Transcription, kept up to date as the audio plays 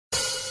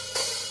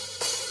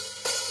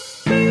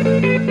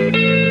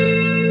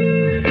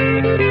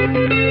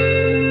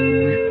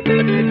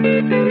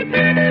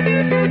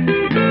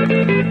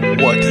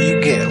What do you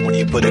get when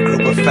you put a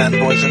group of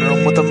fanboys in a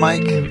room with a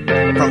mic?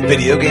 From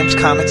video games,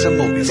 comics, and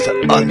movies to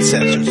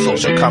uncensored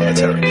social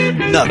commentary,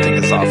 nothing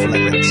is off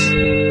limits.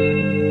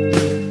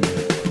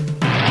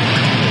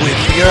 With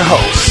your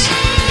hosts,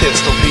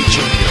 Pistol Pete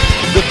Jr.,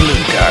 The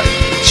Blue Guy,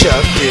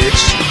 Chuck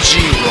Ditch,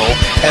 G-Roll,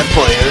 and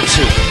Player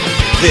 2.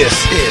 This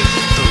is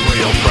The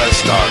Real Press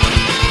Start.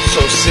 So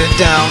sit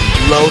down,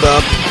 load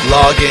up,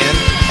 log in,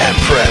 and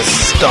press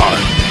start.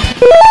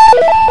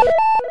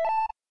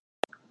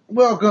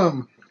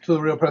 Welcome to The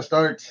Real Press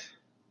Start.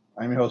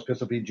 I'm your host,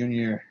 Pistol Pete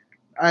Jr.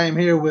 I am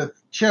here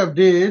with Chev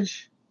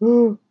Didge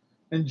and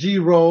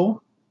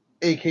G-Roll,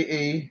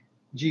 a.k.a.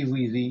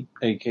 G-Weezy.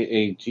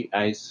 A.k.a.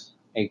 G-Ice,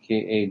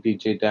 a.k.a.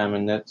 DJ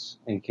Diamond Nuts,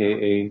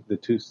 a.k.a. the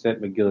two-step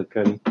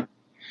McGillicuddy.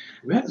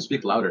 We have to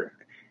speak louder.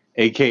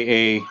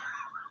 A.k.a.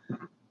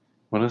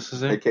 What else is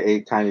there?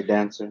 A.k.a. Tiny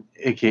Dancer.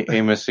 A.k.a.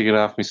 Mr. Get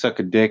Off Me, Suck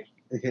a Dick.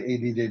 A.k.a.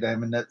 DJ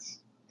Diamond Nuts.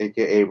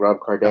 A.k.a. Rob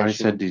I already Kardashian.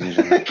 said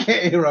DJ.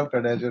 A.k.a. Rob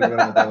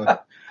Kardashian.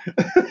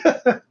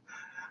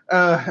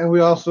 And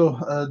we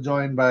also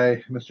joined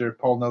by Mr.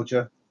 Paul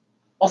Nocha.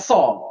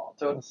 Assault.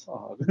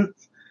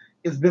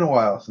 It's been a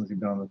while since you've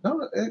been on this.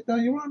 No,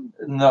 you were on?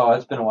 No,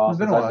 it's been a while. It's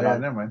been a since while, I've yeah,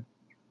 on. never mind.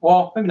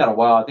 Well, maybe not a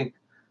while. I think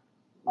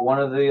one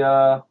of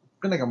the, It's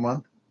been like a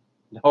month.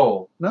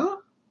 no, No?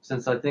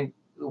 since I think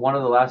one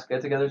of the last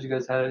get-togethers you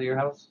guys had at your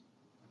house.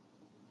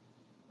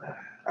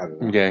 I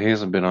don't know. Yeah, he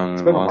hasn't been on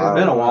It's in been a a while. while. It's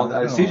been a while.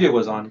 It's been a CJ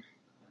was on.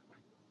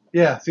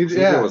 Yeah, CJ, CJ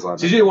yeah. was on.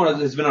 CJ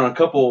has been on a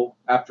couple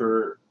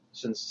after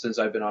since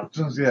I've been on.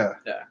 Yeah.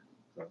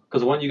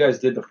 Because the one you guys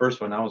did, the first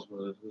one, that was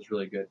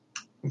really good.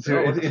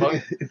 So what the fuck?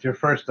 it's your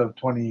first of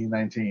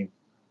 2019.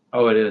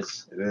 Oh, it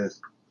is. It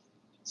is.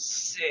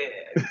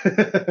 Sick.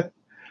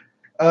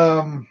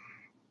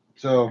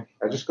 So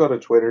I just go to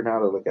Twitter now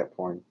to look at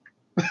porn.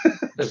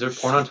 Is there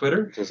porn on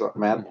Twitter? Just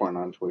mad porn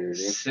on Twitter,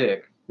 dude.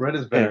 Sick. Red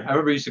is I better.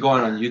 remember you used to go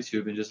on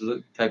YouTube and just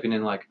typing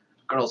in like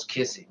girls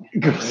kissing.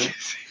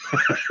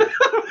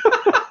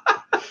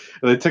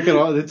 They took it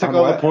all. They took On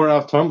all the what? porn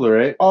off Tumblr,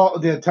 right? Oh,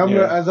 yeah, Tumblr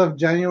Yeah. as of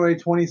January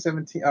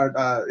 2017,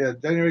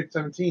 January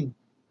 17,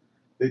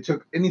 they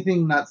took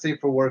anything not safe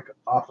for work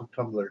off of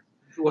Tumblr.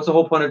 What's the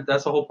whole point of?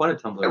 That's the whole point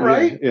of Tumblr,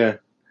 Right? Yeah.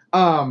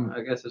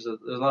 I guess there's a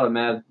lot of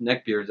mad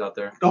neckbeards out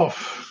there. Oh,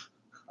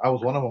 I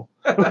was one of them.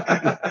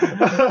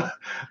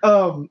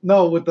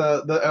 No, with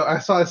the I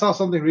saw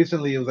something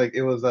recently. It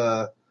was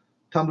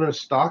Tumblr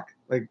stock,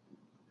 like,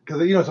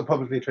 because it's a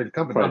publicly traded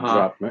company. Probably Uh-huh.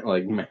 dropped, man.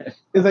 Like, man.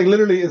 It's like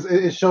literally,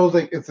 it shows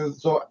like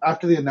so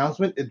after the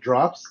announcement it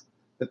drops.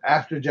 Then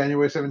after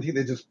January 17th,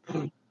 it just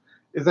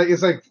it's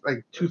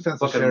like 2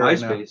 cents a Fucking share right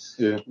now. MySpace.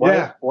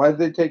 Yeah. Why did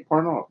they take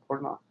porn off?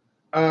 Porn off?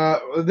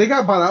 They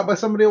got bought out by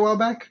somebody a while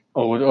back.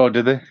 Oh,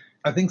 did they?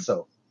 I think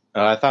so,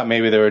 I thought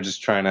maybe they were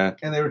just trying to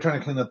and they were trying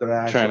to clean up their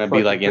act. be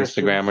fucking like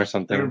Christians. Instagram or They're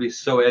something. gonna be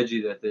so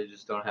edgy that they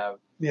just don't have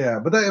Yeah,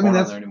 but that, I mean porn on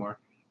that's there anymore.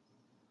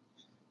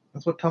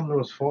 what Tumblr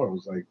was for. It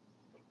was like,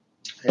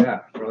 Yeah,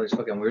 for all these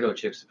fucking weirdo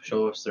chicks to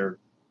show us their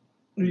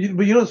but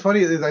you know what's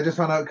funny is I just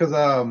found out because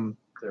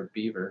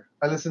beaver.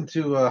 I listened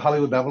to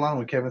Hollywood Babylon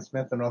with Kevin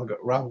Smith and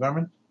Ralph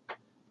Garman,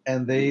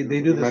 and they do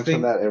You this mention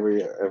thing. that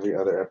every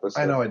other episode.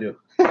 I know I do,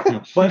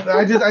 but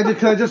I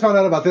just found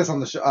out about this on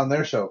the on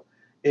their show.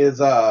 Is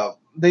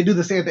they do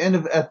this thing at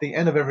the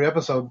end of every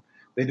episode.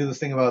 They do this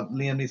thing about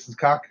Liam Neeson's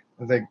cock.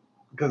 It's like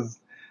because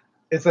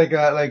it's like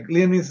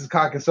Liam Neeson's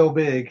cock is so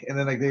big, and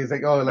then it's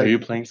like, oh, like Are you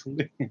playing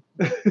something?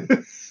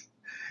 it's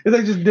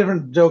like just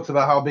different jokes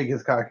about how big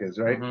his cock is,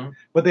 right? Mm-hmm.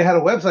 But they had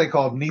a website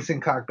called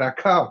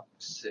NeesonCock.com.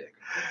 Sick.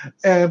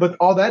 But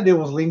all that did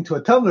was link to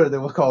a Tumblr that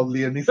was called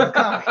Liam Neeson's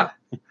cock,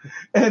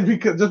 and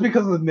because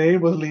the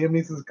name was Liam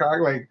Neeson's cock,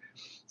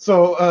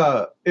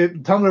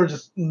 Tumblr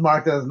just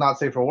marked it as not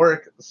safe for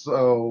work.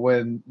 So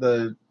when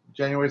the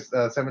January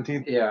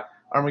 17th, Yeah,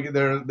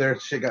 their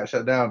shit got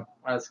shut down.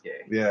 that's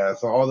gay. Yeah,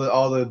 so all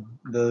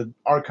the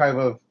archive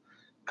of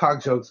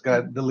cock jokes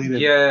got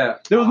deleted. Yeah.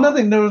 There was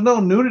nothing. There was no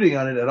nudity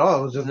on it at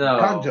all. It was just No.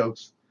 cock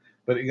jokes,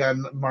 but it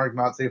got marked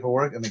not safe for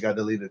work, and it got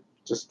deleted.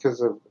 Just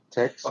because of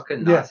text Fucking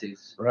Yeah.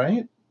 Nazis.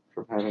 Right?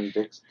 from having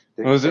dicks.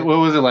 What was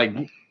it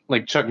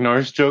like Chuck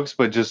Norris jokes,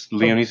 but just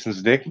Liam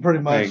Neeson's dick? Pretty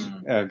much.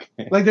 Like,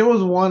 okay. Like there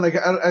was one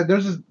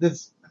there's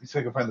this. Let me see if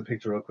I can find the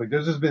picture real quick.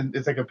 There's just been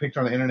it's like a picture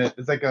on the internet.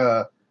 It's like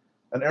an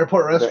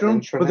airport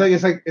restroom, but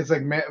it's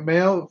like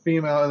male,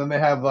 female, and then they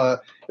have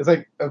it's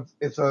like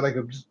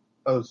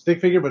a stick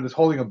figure, but it's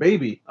holding a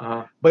baby,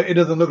 but it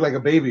doesn't look like a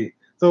baby.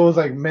 So it was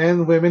like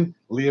men, women,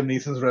 Liam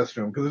Neeson's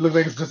restroom because it looks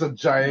like it's just a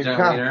giant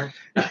cock. wiener.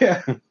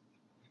 Yeah.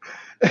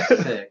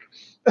 Sick.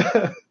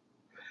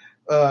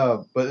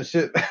 But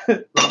shit.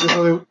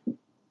 Why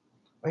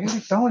are you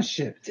throwing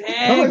shit? Dang,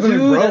 Sounds like dude,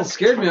 broke. that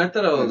scared me. I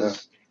thought I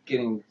was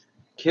getting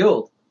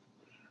killed.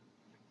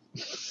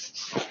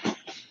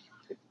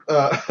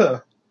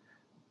 I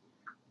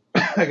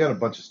got a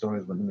bunch of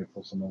stories, but let me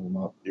pull some of them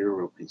up. You're a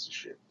real piece of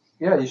shit.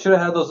 Yeah, you should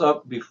have had those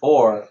up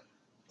before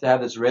to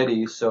have this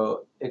ready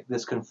so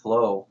this can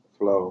flow.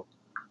 Flow.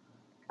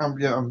 I'm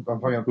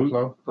fucking up the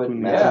flow. But Who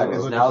yeah, knows?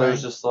 because What now you're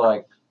there's saying? just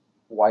like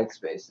white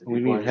space. And We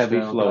people need are just heavy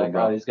gonna be flow, like,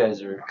 bro. oh, these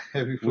guys are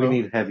Heavy flow. We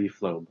need heavy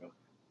flow, bro.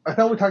 I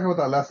thought we were talking about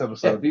that last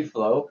episode. heavy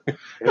flow.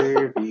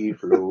 Heavy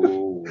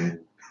flow.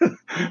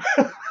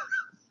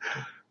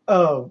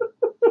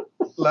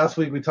 Last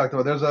week we talked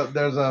about there's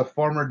a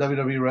former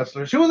WWE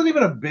wrestler. She wasn't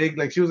even a big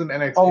she was in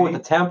NXT. Oh, with the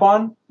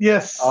tampon?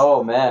 Yes.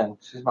 Oh man,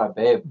 she's my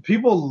babe.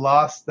 People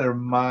lost their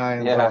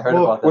minds. Yeah, I heard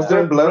about that. Was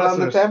there blood on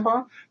the wrestlers.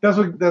 tampon?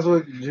 That's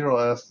what Jiro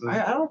asked.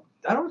 I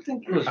don't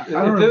think it was. I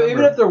don't remember.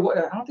 Even if there was,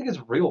 I don't think it's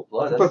real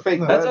blood. Put fake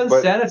That's blood,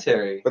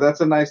 unsanitary. but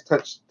that's a nice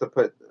touch to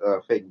put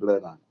fake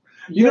blood on.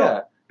 You know,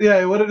 Yeah.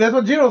 Yeah, that's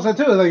what Jiro said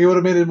too. It would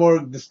have made it more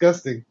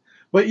disgusting.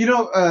 But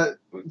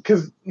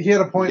because he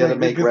had a point. You gotta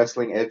make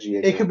wrestling edgy.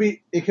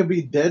 Again. It could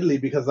be deadly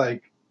because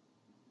the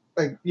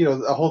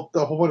whole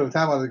point of a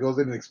tampon is it goes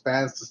in and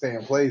expands to stay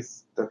in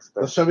place. That's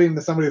Shoving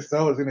into somebody's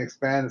throat is going to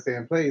expand and stay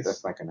in place.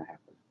 That's not gonna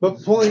happen.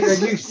 But pulling,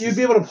 you'd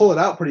be able to pull it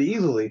out pretty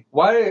easily.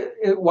 Why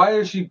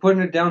is she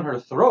putting it down her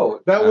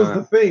throat? That was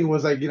the thing.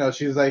 Was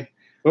she's like.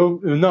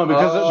 Well, no,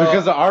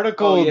 because the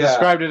article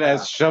described it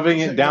as shoving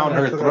it down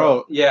her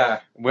throat. Yeah.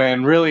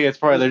 When really it's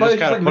probably they're just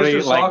kind of putting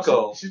it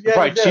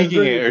probably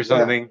cheeking it or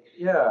something.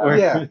 Yeah.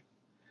 Yeah.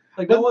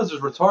 Like no one's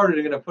just retarded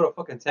and gonna put a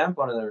fucking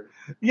tampon in there.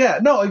 Yeah,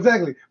 no,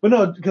 exactly. But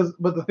no,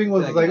 but the thing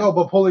was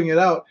but pulling it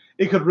out,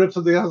 it could rip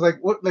something else.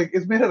 What?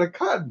 It's made out of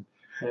cotton.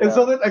 Yeah. And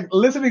so then,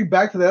 listening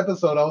back to the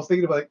episode, I was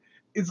thinking about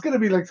it's gonna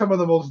be some of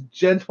the most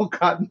gentle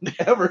cotton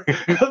ever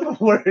because of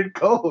where it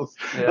goes.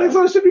 Yeah.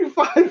 So it should be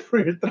fine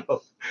for your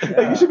throat.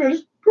 Yeah. You should be able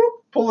to just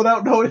pull it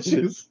out, no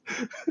issues.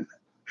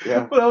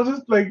 Yeah. But I was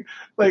just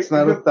it's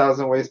not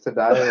 1,000 ways to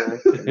die.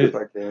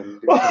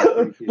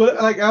 But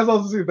as I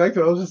was listening back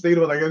to it, I was just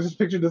thinking about I was just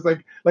picturing this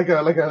like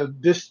a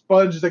dish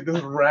sponge, just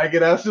this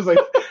ragged ass, just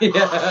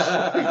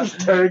just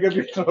tearing up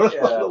your throat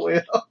all the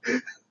way out.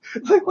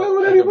 It's why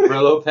would anybody? A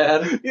Brillo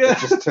pad? Yeah. It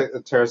just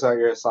tears out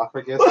your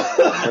esophagus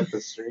with the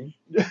stream.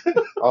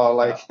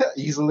 Oh,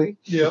 easily?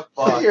 Yep.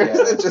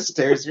 It just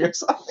tears your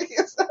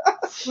esophagus.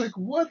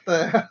 What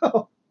the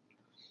hell?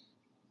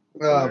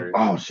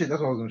 Oh shit!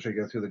 That's what I was gonna show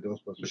you guys too. The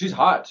Ghostbusters. She's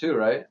hot too,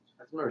 right?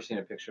 I've never seen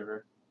a picture of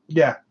her.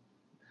 Yeah,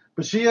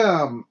 but she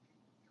was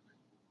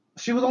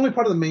only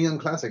part of the Mae Young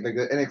Classic, the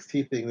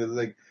NXT thing.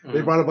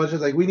 They brought a bunch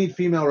of we need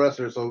female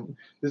wrestlers, so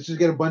let's just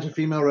get a bunch of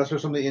female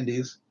wrestlers from the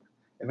indies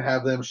and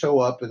have them show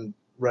up and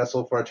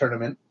wrestle for a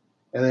tournament,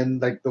 and then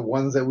the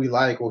ones that we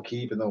like we'll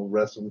keep, and the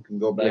rest of them can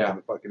go back to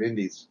the fucking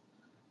indies.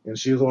 And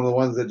she was one of the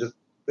ones that just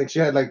she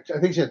had I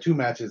think she had 2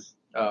 matches.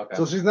 Oh, okay.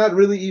 So she's not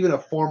really even a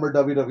former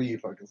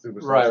WWE fucking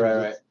superstar.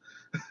 Right.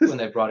 When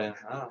they brought in,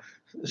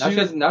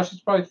 now she's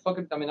probably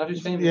fucking. I mean, now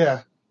she's famous.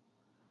 Yeah,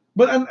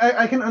 but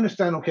I can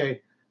understand.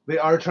 Okay, they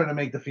are trying to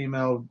make the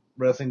female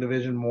wrestling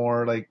division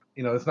more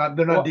it's not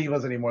they're not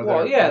divas anymore.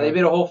 Well, they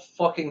made a whole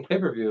fucking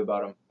pay-per-view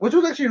about them, which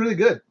was actually really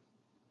good.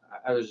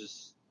 I was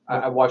just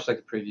I watched the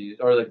previews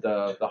or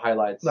the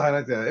highlights. The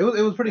highlights, yeah, it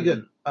was pretty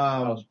good.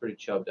 I was pretty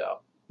chubbed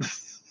out.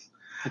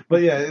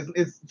 But yeah,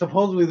 it's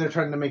supposedly they're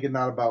trying to make it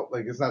not about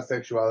it's not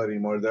sexuality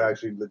anymore. They're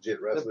actually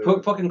legit wrestlers.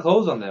 Put fucking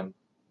clothes on them.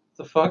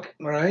 The fuck?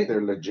 Right?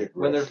 They're legit.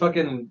 When they're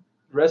fucking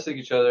wrestling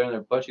each other and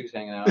their butt cheeks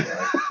hanging out.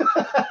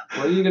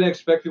 What are you gonna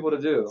expect people to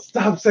do?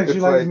 Stop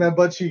sexualizing that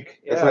butt cheek.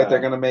 It's they're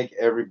gonna make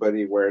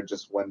everybody wear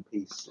just one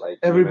piece.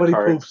 Everybody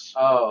poops.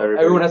 Oh,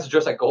 everyone has to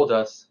dress like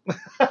Goldust.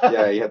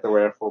 Yeah, you have to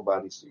wear a full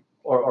bodysuit.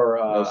 Or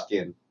no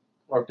skin.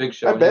 Or Big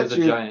Show. I bet he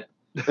was a giant.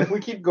 If we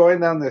keep going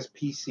down this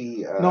PC.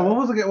 No,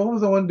 what was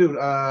the one dude?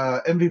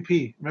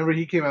 MVP. Remember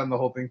he came out in the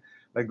whole thing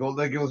it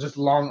was just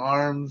long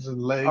arms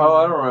and legs. Oh,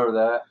 I don't remember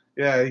that.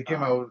 Yeah, he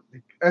came out.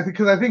 I think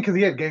because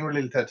he had gang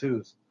related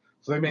tattoos,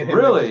 so they made him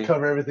just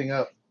cover everything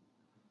up.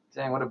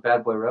 Dang, what a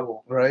bad boy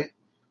rebel! Right?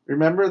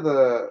 Remember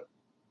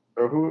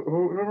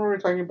who remember we were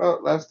talking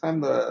about last time?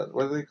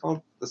 What are they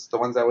called? The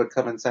ones that would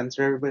come and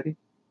censor everybody.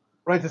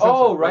 Right to censor.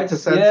 Oh, right to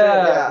censor.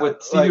 Yeah,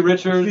 with Stevie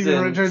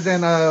Richards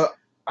and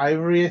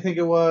Ivory, I think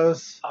it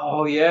was.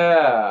 Oh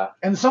yeah.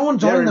 And someone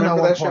joined them at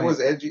one that point. Shit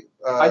was edgy.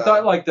 I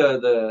thought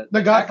the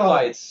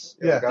Acolytes.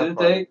 Yeah. Didn't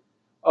they?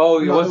 Oh,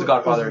 he was the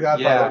Godfather.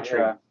 Yeah.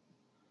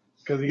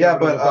 Because he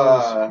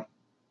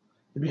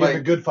became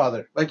a good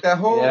father. That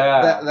whole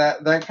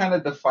that kind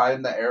of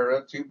defined the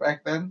era too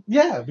back then.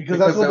 Yeah, because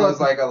there was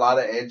a lot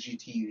of edgy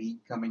TV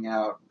coming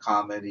out,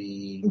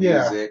 comedy,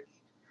 music.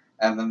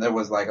 And then there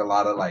was a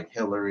lot of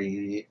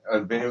Hillary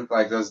video,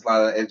 there was a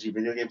lot of edgy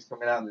video games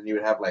coming out, and then you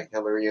would have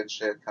Hillary and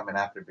shit coming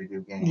after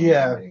video games.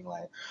 Yeah. Being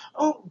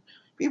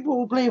people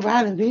who play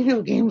violent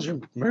video games are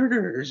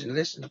murderers and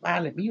listen to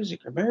violent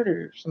music are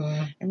murderers.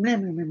 And blah,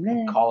 blah, blah,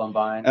 blah.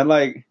 Columbine.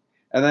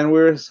 And then we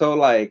were so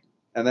and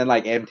then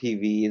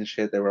MTV and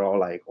shit, they were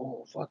all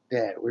oh fuck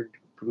that, we're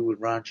doing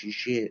raunchy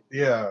shit.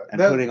 Yeah.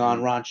 And putting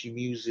on raunchy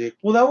music.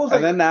 Well, that was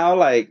and then now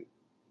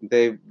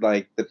they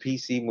the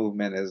PC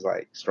movement is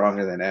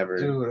stronger than ever.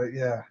 Dude,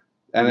 yeah.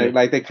 And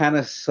they kind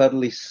of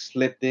subtly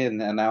slipped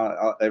in, and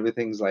now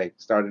everything's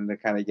starting to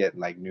kind of get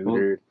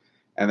neutered,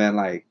 and then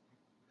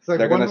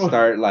they're gonna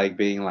start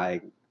being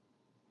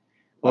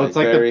Well, it's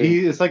like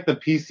it's like the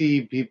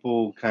PC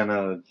people kind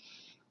of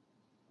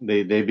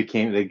they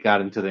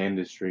got into the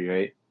industry,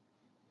 right?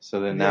 So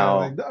then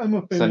now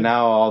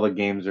now all the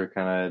games are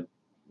kind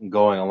of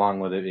going along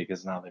with it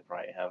because now they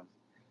probably have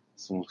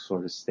some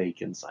sort of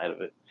stake inside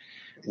of it.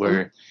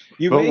 Where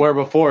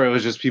before it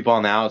was just people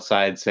on the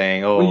outside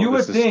saying, "Oh, you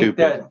this would is think stupid."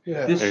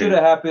 that this should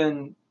have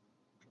happened.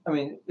 I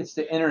mean, it's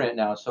the internet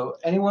now, so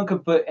anyone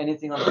could put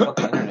anything on the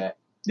fucking internet.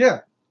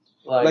 Yeah.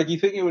 Like you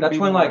think it would that's be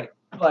when more...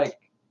 like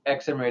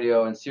XM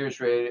radio and Sirius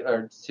radio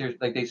or Sirius,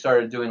 like they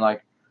started doing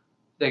like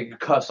they could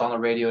cuss on the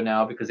radio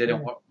now because they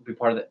didn't want to be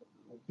part of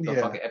the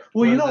fucking.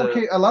 Well,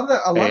 a lot of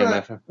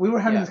that we were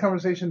having this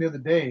conversation the other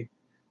day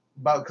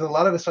about because a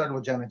lot of it started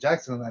with Janet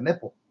Jackson and that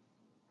nipple.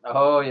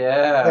 Oh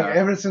yeah. Like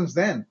ever since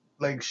then,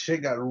 like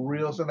shit got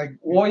real. So like.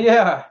 Well,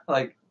 yeah,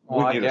 like.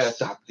 Well, I guess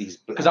stop these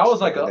because I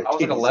was like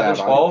 11,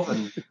 12,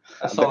 and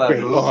I saw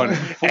that on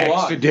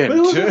accident. But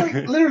it was like,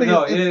 literally,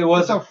 no, it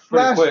was a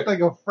flash, like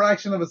a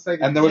fraction of a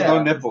second, and there was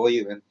no nipple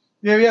even.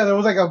 Yeah, there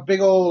was like a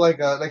big old like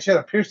she had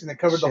a piercing that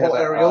covered the whole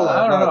areola.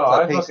 I don't know.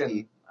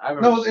 I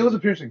remember. No, it was a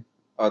piercing.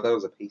 Oh, that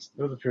was a pasty.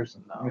 It was a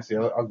piercing. No. Let me see.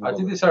 I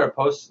think they started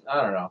posting.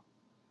 I don't know,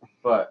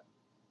 but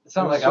it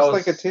sounded like I was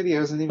like a titty. It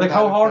wasn't even like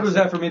how hard was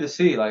that for me to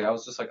see? Like I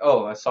was just like,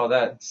 oh, I saw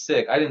that.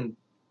 Sick. I didn't.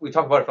 We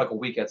talked about it for like a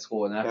week at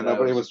school, and after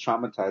nobody was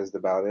traumatized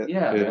about it.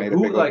 Yeah, they made a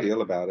big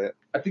deal about it.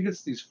 I think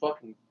it's these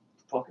fucking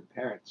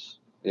parents.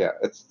 Yeah,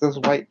 it's those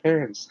white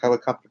parents,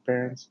 helicopter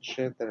parents and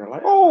shit that are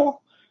like, oh,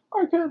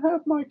 I can't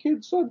have my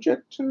kid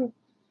subject to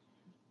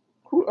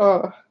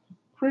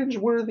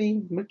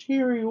cringeworthy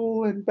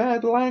material and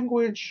bad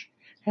language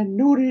and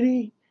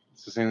nudity.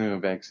 It's the same thing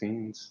with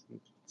vaccines.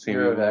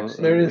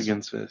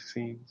 Against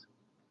vaccines.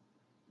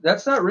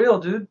 That's not real,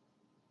 dude.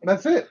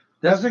 That's it.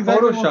 That's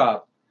exactly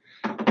Photoshop.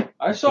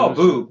 I saw a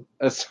boob.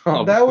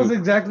 That was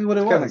exactly what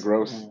it was. Kind of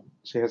gross.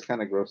 She has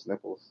kind of gross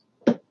nipples.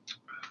 When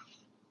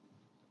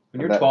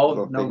you're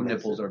 12, no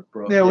nipples are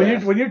gross. Yeah,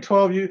 when you're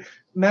 12,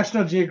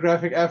 National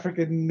Geographic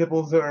African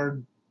nipples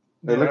are.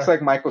 It looks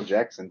like Michael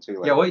Jackson too.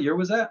 Like, yeah, what year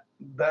was that?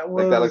 That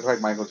looks like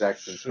Michael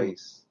Jackson's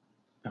face.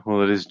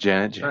 Well, it is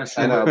Janet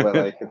Jackson. I know, but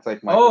like it's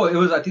like. Michael it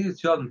was. I think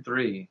it's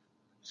 2003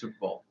 Super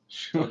Bowl.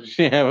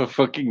 She have a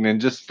fucking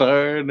ninja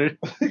star in her.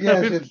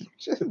 Yeah,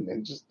 she has a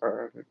ninja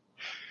star in her.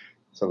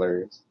 It's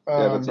hilarious.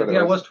 That's what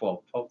it was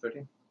 12,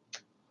 13.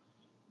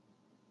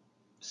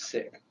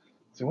 Sick.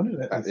 So when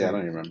did that? I don't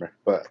even remember,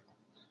 but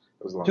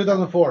it was a long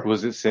 2004.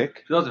 Was it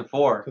sick?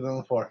 2004.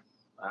 2004.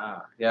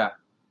 Ah, yeah.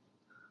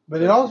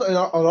 But it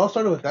all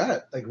started with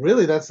that. Like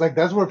really, that's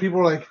where people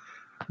were like,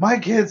 my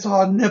kid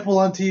saw a nipple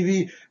on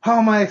TV. How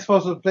am I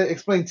supposed to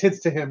explain tits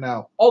to him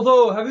now?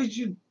 Although,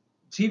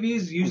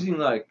 TV's using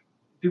like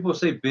people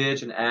say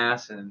bitch and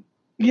ass and.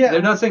 Yeah,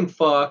 they're not saying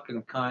fuck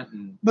and cunt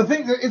and. The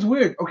thing it's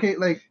weird. Okay,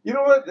 like you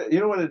know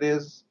what it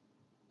is.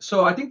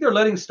 So I think they're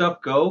letting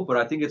stuff go, but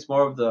I think it's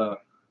more of the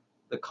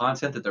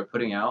content that they're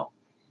putting out.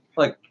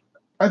 Like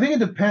I think it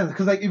depends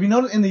because like if you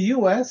notice in the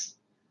U.S.,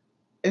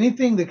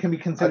 anything that can be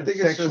considered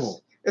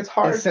sexual, it's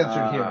hard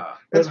censored here.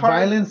 It's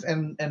violence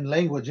and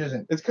language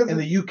isn't. It's because in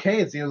the UK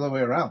it's the other way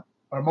around,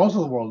 or most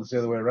of the world is the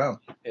other way around.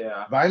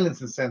 Yeah,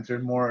 violence is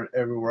censored more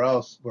everywhere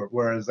else,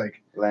 whereas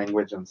like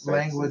language and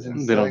sex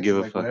they don't give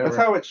a fuck. That's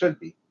how it should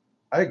be.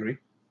 I agree.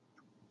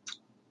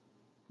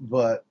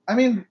 But I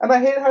mean, and I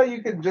hate how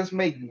you can just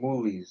make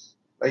movies.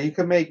 Like you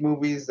can make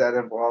movies that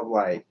involve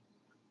like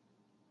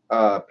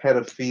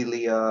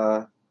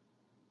pedophilia,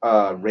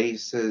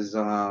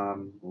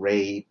 racism,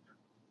 rape.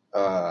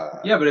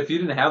 Yeah, but if you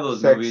didn't have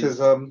those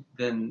sexism, movies,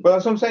 then. But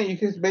that's what I'm saying. You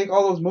can make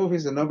all those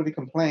movies and nobody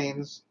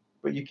complains,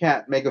 but you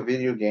can't make a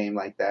video game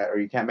like that, or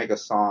you can't make a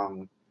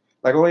song.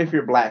 Like only if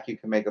you're black, you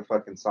can make a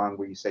fucking song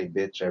where you say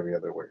bitch every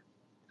other word.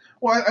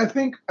 Well, I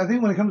think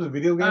when it comes to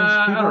video games,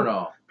 I don't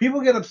know.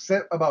 People get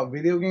upset about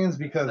video games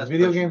because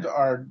video games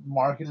are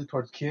marketed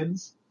towards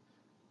kids.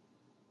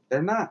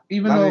 They're not.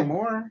 Not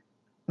anymore.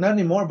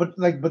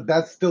 But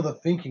that's still the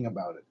thinking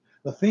about it.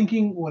 The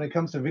thinking when it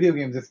comes to video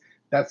games is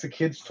that's a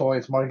kid's toy.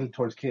 It's marketed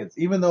towards kids,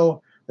 even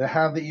though they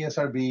have the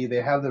ESRB,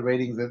 they have the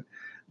ratings that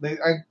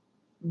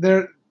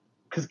they're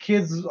because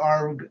kids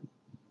are.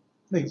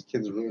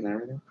 Kids ruin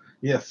everything.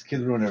 Yes,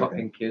 kids ruin everything.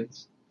 Fucking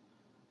kids.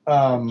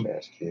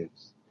 Trash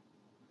kids.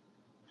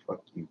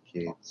 Fuck you,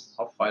 kids.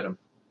 I'll fight him.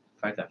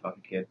 Fight that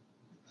fucking kid.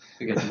 If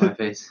he gets in my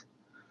face,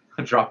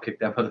 I'll drop kick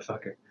that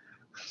motherfucker.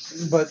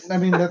 But I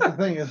mean, that's the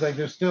thing. Is like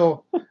there's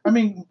still. I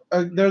mean,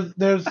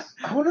 there's.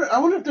 I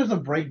wonder if there's a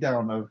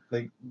breakdown of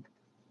like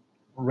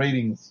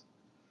ratings.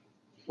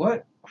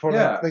 What? For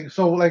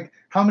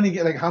how many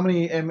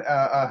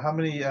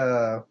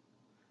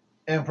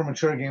M for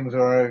mature games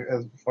are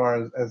as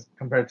far as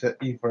compared to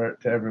E to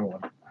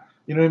everyone.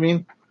 You know what I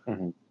mean?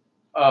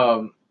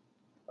 Mm-hmm.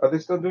 Are they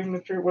still doing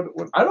mature? What?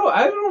 I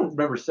don't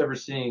remember ever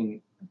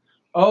seeing.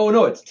 Oh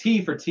no, it's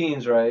T for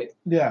teens, right?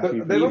 Yeah.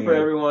 They don't for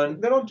everyone.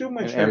 They don't do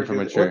mature. M for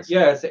mature.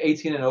 Yeah, it's the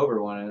 18 and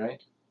over one,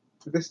 right?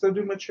 Do they still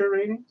do mature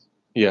ratings?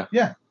 Yeah.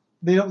 Yeah.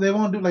 They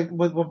won't do like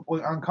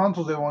on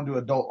consoles they won't do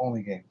adult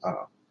only games.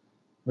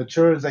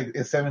 Mature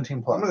is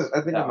 17 plus.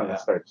 I think I'm gonna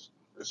start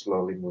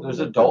slowly moving. There's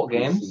adult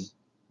games.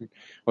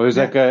 Well, there's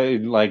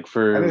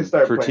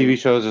for TV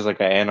shows. There's like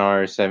a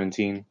NR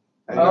 17.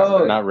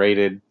 Not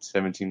rated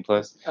 17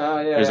 plus.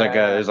 There's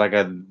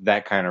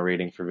that kind of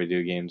rating for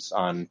video games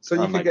on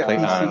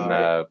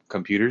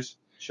computers.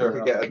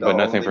 Sure, but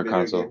nothing for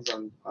console.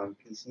 On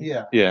PC.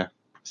 Yeah. Yeah.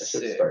 I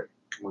should start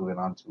moving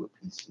on to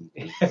a PC.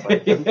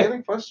 Like, I'm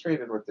getting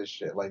frustrated with this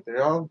shit. Like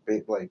they're all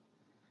big, like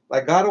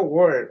God of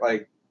War.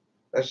 Like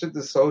that shit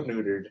is so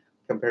neutered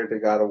compared to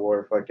God of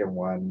War fucking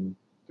 1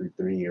 through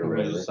 3 or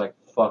whatever. Just like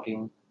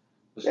fucking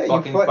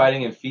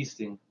fighting and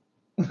feasting.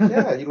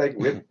 Yeah, you like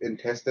rip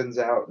intestines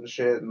out and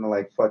shit, and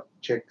like fuck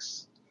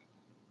chicks.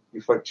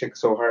 You fuck chicks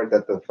so hard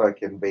that the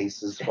fucking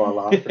bases fall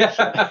off.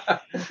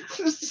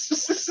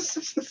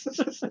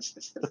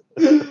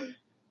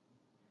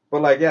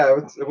 But like, yeah,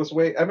 it was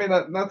way. I mean,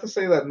 not to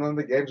say that none of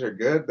the games are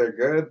good. They're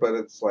good, but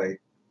it's like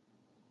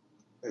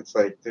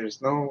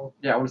there's no.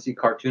 Yeah, I want to see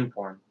cartoon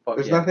porn.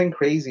 There's nothing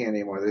crazy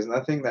anymore. There's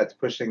nothing that's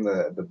pushing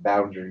the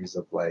boundaries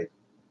of like.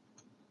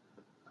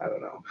 I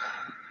don't know.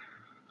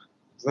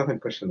 There's nothing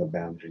pushing the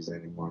boundaries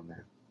anymore,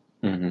 man.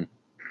 Mm-hmm.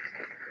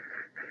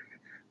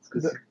 It's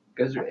because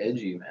guys are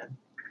edgy, man.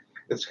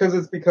 It's because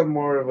it's become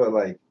more of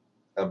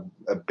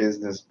a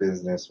business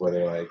where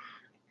they're like,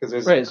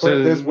 because they're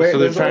trying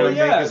to make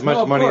as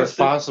much money as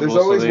possible.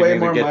 There's always way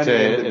more get money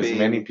to into as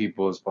many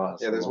people as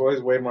possible. Yeah, there's always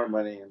way more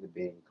money into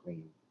being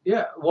clean.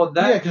 Yeah, well,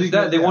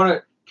 they want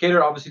to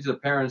cater obviously to the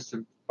parents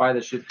to buy the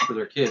shit for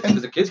their kids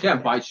because the kids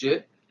can't buy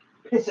shit.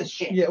 Piece of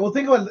shit. Yeah, well,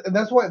 think about it.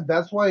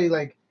 That's why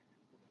like.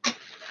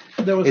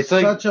 There was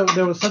such a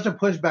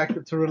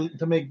pushback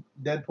to make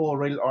Deadpool a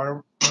rated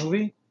R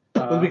movie,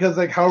 was because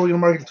like how are we gonna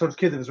market it towards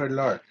kids if it's rated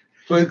R?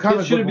 But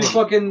kids shouldn't be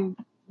fucking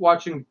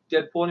watching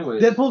Deadpool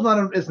anyways. Deadpool's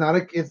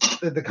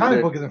the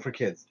comic book isn't for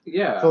kids.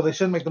 Yeah. So they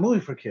shouldn't make the movie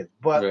for kids.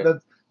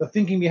 But the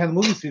thinking behind the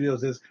movie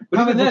studios is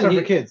comic books are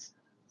for kids.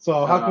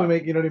 So how can we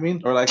make, you know what I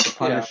mean? Or like the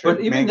Punisher. Yeah,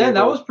 but even then,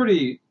 that was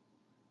pretty.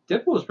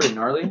 Deadpool was pretty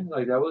gnarly.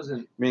 Like that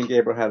wasn't. Me and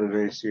Gabriel had a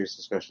very serious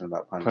discussion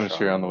about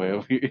Punisher on the way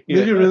over here.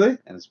 Did you really?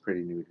 And it's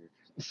pretty neutered.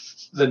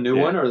 The new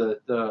one or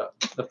the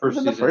first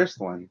season? The first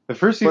one. The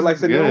first season, but like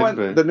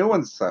the new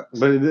one sucks.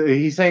 But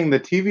he's saying the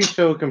TV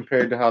show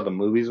compared to how the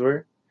movies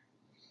were,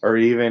 or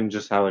even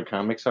just how the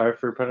comics are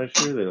for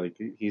Punisher. They're like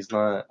he's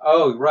not.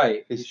 Oh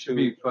right, he should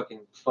be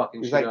fucking.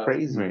 He's like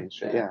crazy and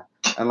shit. Yeah,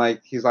 and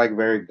like he's like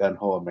very gun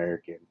ho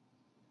American,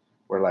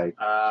 where like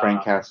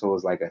Frank Castle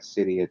is like a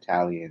city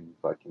Italian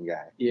fucking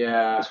guy.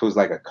 Yeah, this was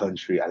like a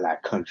country. I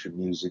like country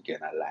music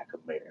and I like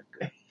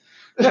America.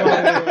 You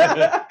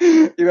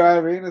know what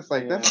I mean? It's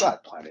like that's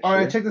not Punisher. All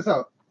right, check this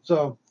out.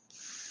 So,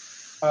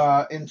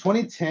 in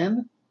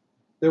 2010,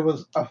 there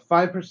was a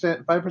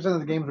 5% of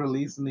the games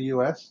released in the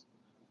U.S.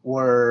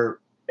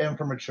 were M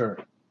for mature.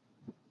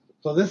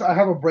 So this, I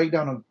have a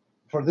breakdown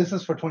this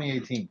is for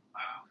 2018.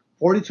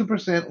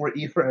 42% were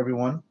E for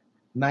everyone,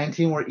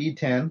 19 were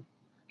E10,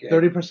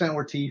 30%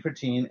 were T for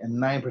teen,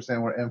 and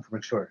 9% were M for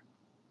mature.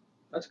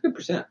 That's a good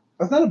percent.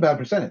 That's not a bad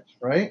percentage,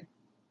 right?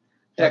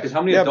 Yeah, because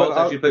how many adults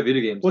actually play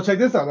video games? Well, check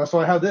this out. That's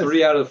why I have this.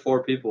 3 out of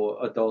 4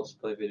 adults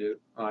play video.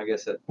 Oh, I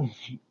guess that.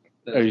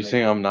 Are you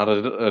saying I'm not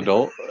an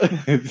adult?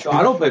 No,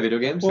 I don't play video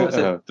games. I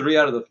said 3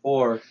 out of the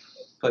 4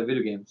 play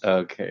video games.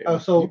 Okay.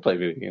 So you play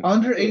video games.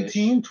 Under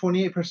 18,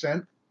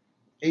 28%.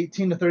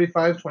 18 to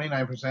 35,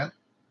 29%.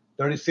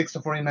 36 to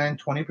 49,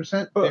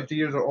 20%. 50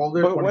 years or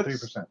older,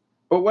 23%.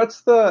 But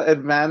what's the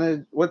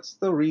advantage? What's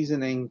the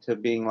reasoning to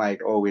being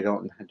like, oh, we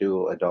don't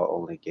do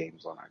adult-only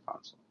games on our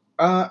console?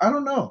 I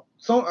don't know.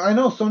 So I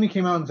know Sony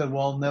came out and said,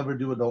 "Well, I'll never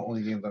do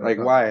adult-only games." On like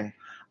why?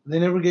 They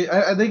never gave.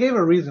 They gave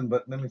a reason,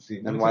 but let me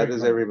see. And why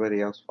does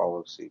everybody else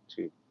follow suit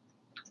too?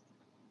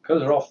 Because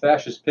they're all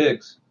fascist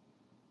pigs.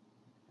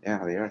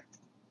 Yeah, they are.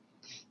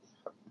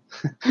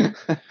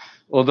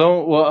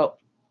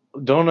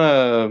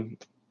 Don't.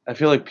 I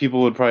feel like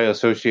people would probably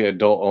associate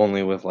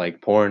adult-only with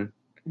like porn.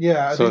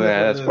 Yeah. So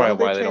that's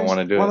probably why they don't want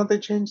to do it. Why don't they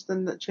change the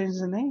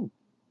name?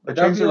 Or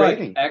change the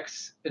rating. Like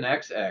an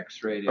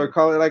XX rating. Or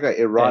call it like an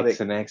erotic. X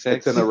and XX.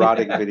 It's an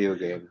erotic video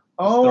game.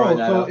 Oh,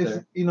 so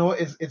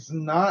it's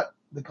not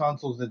the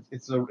consoles.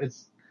 It's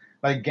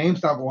like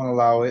GameStop won't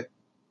allow it.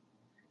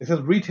 It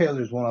says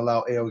retailers won't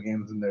allow AO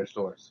games in their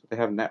stores. They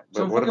have net.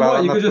 So what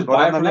about you could just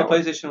buy it from the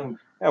PlayStation?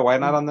 Yeah, why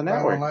not on the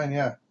network? Online,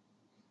 yeah.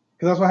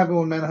 Because that's what happened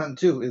with Manhunt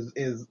 2.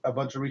 Is a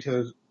bunch of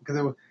retailers because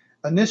they were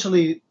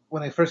initially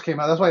when they first came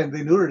out. That's why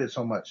they neutered it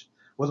so much.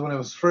 Was when it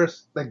was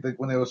first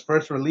when it was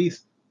first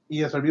released.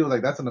 ESRB was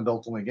like, that's an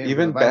adult-only game.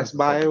 Even Best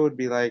Buy would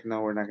be like,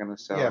 no, we're not going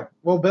to sell. Yeah.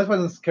 Well, Best Buy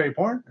doesn't carry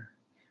porn.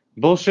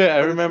 Bullshit.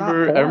 I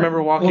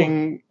remember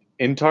walking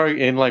in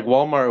Target, in like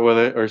Walmart with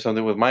it or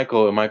something with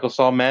Michael, and Michael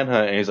saw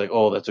Manhunt, and he's like,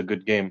 "Oh, that's a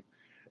good game."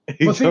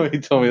 He told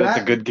me that's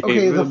a good game.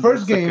 Okay, the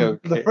first game,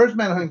 the first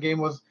Manhunt game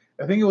was,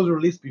 I think it was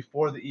released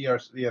before the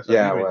ESRB.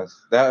 Yeah, it was.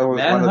 That was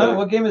Manhunt.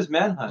 What game is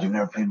Manhunt? You've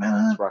never played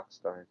Manhunt?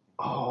 Rockstar.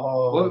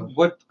 Oh.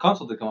 What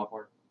console did it come out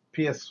for?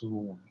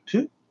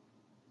 PS2.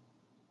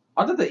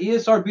 I thought the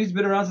ESRB's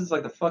been around since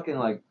like the fucking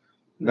like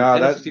No,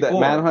 that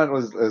Manhunt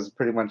was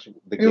pretty much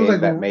the game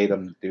like, that made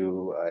them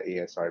do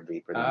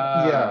ESRB. Pretty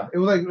much. Yeah, it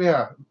was like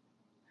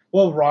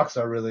well,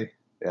 Rockstar really.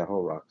 Yeah,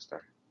 whole Rockstar.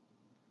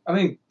 I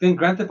mean, then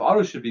Grand Theft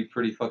Auto should be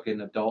pretty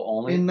fucking adult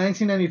only. In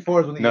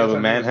 1994 is when the ESRB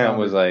but Manhunt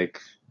was like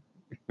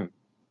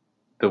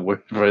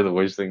probably the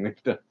worst thing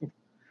they've done.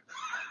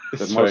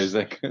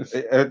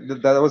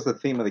 That was the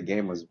theme of the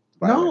game was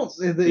violence.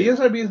 No, the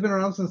ESRB has been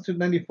around since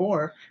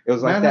 1994. It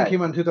was like Manhunt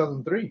came out in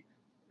 2003.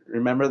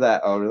 Remember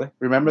that? Oh, really?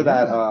 Remember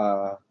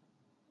that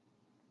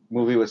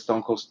movie with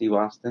Stone Cold Steve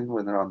Austin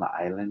when they're on the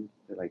island?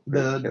 They like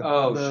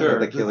sure.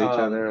 They kill each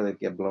other or they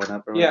get blown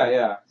up. Or whatever.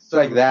 Yeah. It's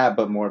like that,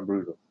 but more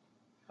brutal.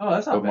 Oh,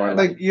 that's not bad. More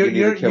like you're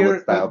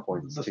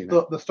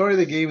the story of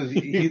the game is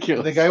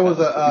the guy was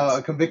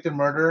a convicted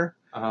murderer,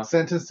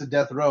 sentenced to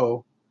death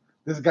row.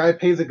 This guy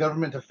pays the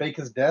government to fake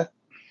his death,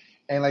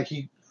 and like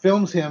he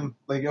films him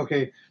like,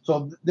 okay,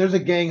 so there's a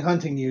gang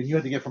hunting you, and you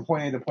have to get from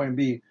point A to point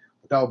B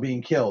without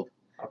being killed.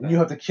 Okay. And you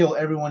have to kill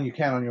everyone you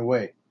can on your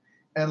way.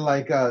 And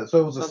like, so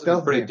it was a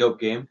stealth pretty dope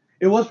game.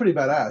 It was pretty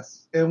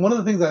badass. And one of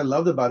the things I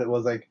loved about it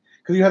was like,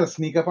 because you had to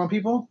sneak up on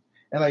people,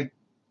 and like,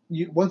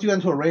 once you got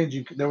into a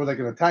range, there was like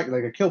an attack,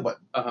 like a kill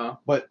button.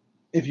 But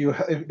if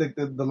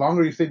the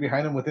longer you stayed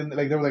behind them within,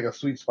 like there was like a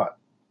sweet spot.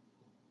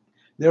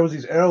 There was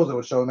these arrows that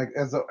would show, and like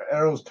as the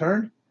arrows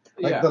turned,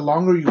 like the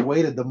longer you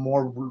waited, the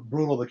more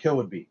brutal the kill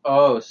would be.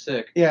 Oh,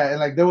 sick. Yeah, and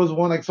like there was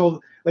one like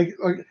so like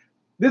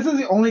this is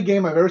the only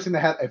game I've ever seen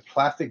that had a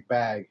plastic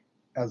bag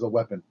as a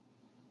weapon.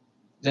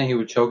 Then he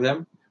would choke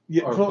them.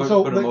 Yeah, or put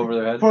them over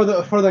their head. For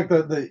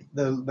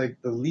the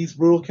least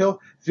brutal kill,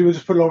 so he would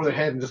just put it over their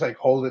head and just like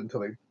hold it until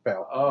they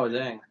fell. Oh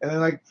dang! And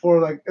then I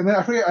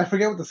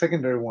forget what the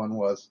secondary one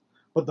was,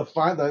 but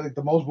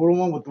the most brutal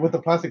one with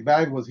the plastic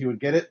bag was he would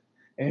get it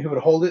and he would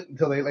hold it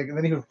until they and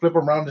then he would flip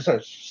them around and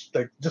start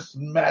just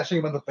smashing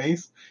them in the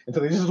face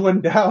until they just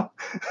went down.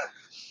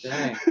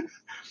 Dang.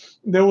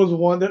 There was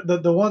one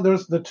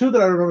there's the two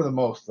that I remember the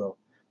most though.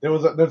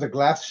 There's a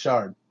glass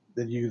shard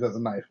that you use as a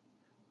knife.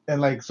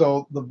 And like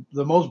so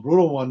the most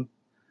brutal one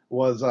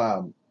was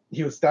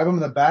he would stab him in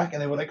the back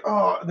and they would like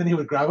and then he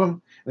would grab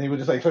him and he would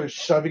just like start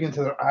shoving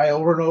into their eye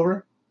over and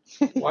over.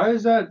 Why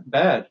is that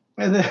bad?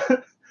 And then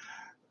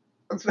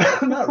it's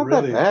not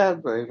really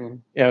that bad, but I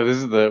mean, this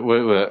is the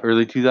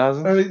early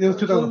 2000s. It was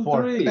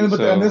 2004.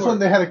 And this one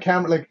they had a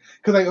camera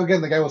because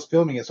again the guy was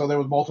filming it, so there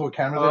was multiple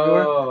cameras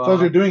everywhere. So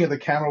as you're doing it, the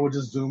camera would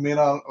just zoom in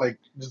on like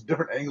just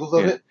different angles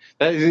of it.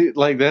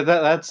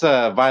 That's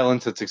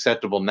violence that's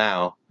acceptable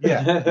now.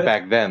 Yeah.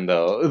 Back then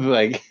though,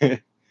 like. I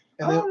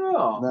don't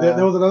know.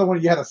 There was another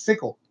one. You had a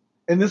sickle,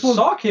 and this one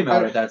Saw came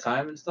out at that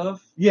time and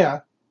stuff. Yeah,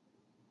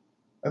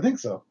 I think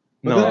so.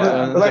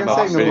 But like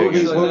I'm saying,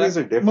 movies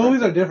are different.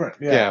 Movies are different.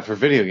 Yeah, for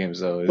video games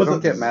though. But don't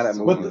get mad at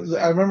movies.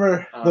 I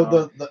remember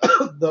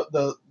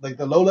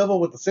the low level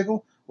with the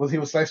sickle was he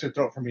would slice their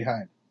throat from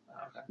behind.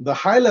 Okay. The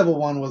high level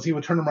one was he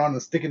would turn them around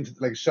and stick into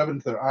shove it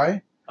into their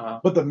eye.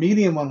 But the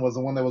medium one was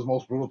the one that was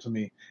most brutal to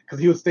me because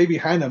he would stay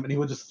behind them and he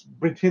would just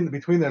pretend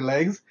between their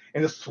legs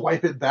and just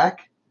swipe it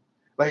back,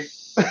 like.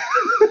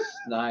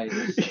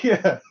 Nice.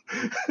 Yeah.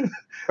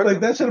 Like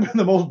that should have been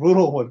the most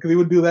brutal one because he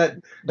would do that.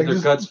 Like their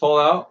guts fall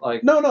out.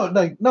 Like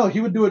no, he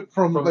would do it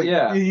from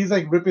he's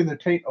like ripping their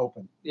taint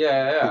open.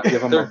 Yeah.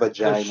 Give him a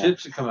vagina. Their shit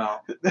should come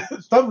out.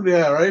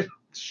 Right?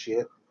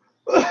 Shit.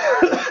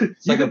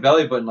 It's like a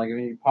belly button. Like when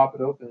you pop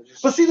it open.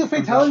 But see the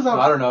fatalities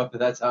I don't know if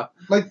that's how.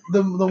 Like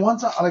the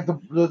ones like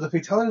the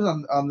fatalities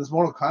on this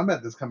Mortal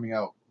Kombat that's coming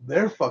out.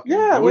 They're fucking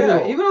yeah.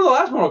 Even though the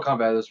last Mortal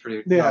Kombat was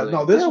pretty. Yeah,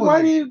 no, this one.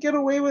 Why do you get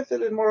away with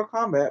it in Mortal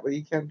Kombat, but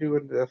you can't do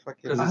it in the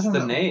fucking? Because it's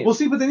the name. Well,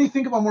 see, but then you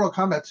think about Mortal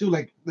Kombat too.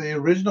 Like the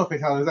original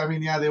fatalities. I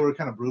mean, yeah, they were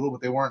kind of brutal, but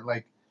they weren't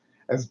like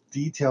as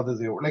detailed as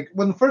they were. Like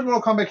when the first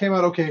Mortal Kombat came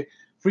out, okay,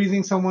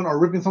 freezing someone or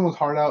ripping someone's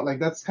heart out, like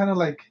that's kind of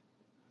like.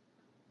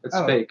 It's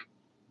fake.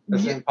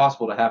 It's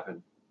impossible to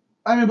happen.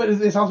 I mean, but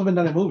it's also been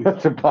done in movies.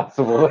 That's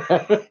impossible.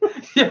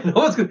 Yeah, no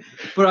one's good.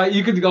 But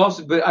you could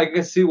also, but I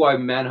can see why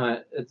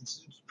Manhunt.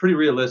 It's pretty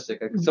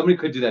realistic. Like, somebody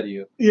could do that to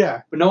you.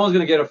 Yeah. But no one's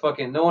gonna get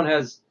no one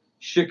has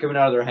shit coming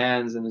out of their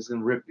hands and is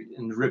gonna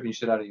ripping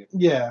shit out of you.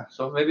 Yeah.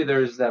 So maybe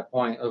there's that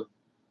point of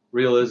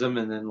realism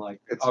and then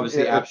it's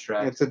obviously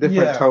abstract. It's a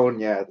different tone.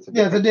 Yeah.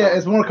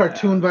 It's more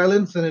cartoon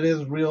violence than it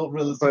is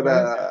realistic.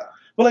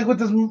 But like with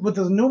this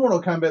new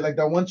Mortal Kombat, like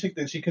that one chick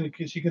that she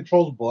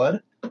controls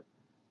blood.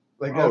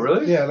 Like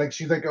really? Yeah, like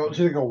she's like a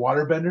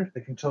waterbender.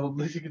 She can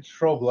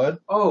control blood.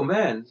 Oh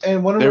man!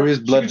 And there is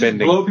blood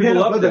bending. Blow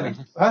people up.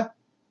 Huh?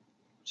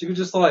 She could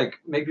just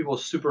make people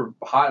super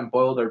hot and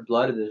boil their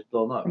blood and just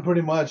blow them up.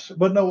 Pretty much,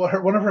 but no.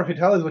 One of her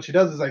fatalities, what she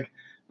does is like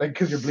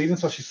because you're bleeding,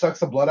 so she sucks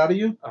the blood out of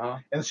you,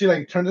 and she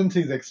turns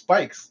into these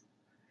spikes.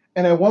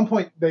 And at one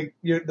point, the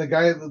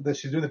guy that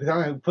she's doing the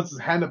fatality puts his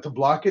hand up to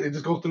block it. It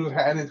just goes through his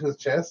hand into his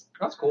chest.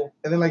 That's cool.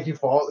 And then he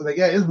falls.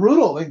 It's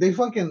brutal. Like they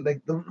fucking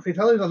the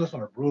fatalities on this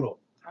one are brutal.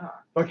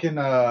 Fucking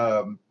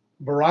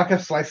Baraka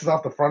slices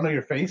off the front of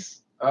your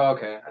face. Oh,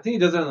 okay. I think he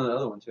does that in the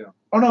other one too.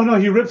 Oh no,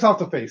 he rips off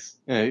the face.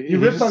 Yeah, he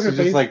rips off your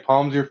face. Just like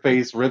palms your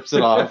face, rips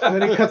it off,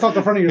 and then he cuts off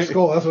the front of your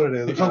skull. That's what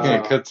it is.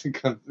 Cuts.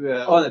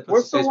 Yeah. Oh, and then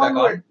puts his face back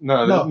on.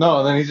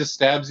 No. Then he just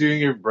stabs you in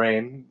your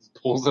brain,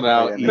 pulls it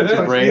out, eats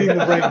your brain.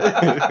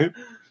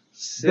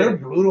 They're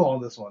brutal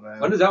on this one, man.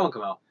 When does that one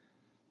come out?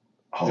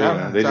 Oh,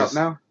 yeah, they just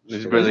now. They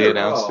just barely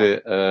announced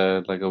it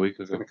like a week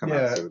ago. It's gonna come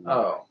out soon.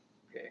 Oh,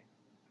 okay.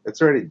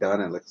 It's already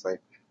done. It looks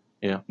like.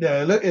 Yeah.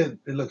 Yeah, it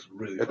looks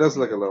really. It does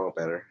look a little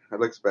better. It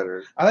looks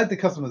better. I like the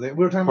customization.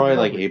 We were talking probably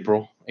about like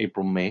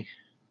April, May.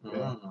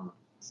 Yeah.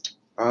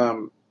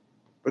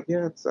 But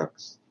yeah, it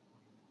sucks.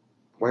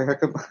 Why? How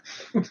come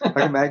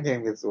that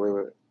game gets away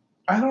with it?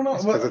 I don't know.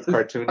 Because it's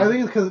cartoony. I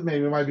think it's because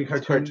maybe it might be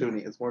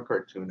cartoony. It's more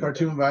cartoony.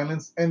 Cartoon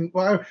violence, and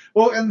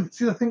and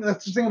see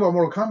that's the thing about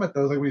Mortal Kombat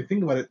though. Is like when you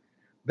think about it,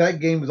 that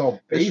game is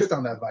all based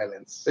on that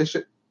violence. They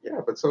should,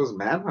 but so is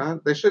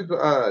Manhunt. They should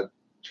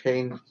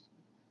change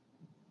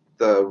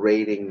the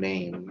rating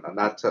name,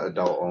 not to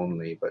adult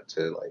only, but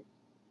to like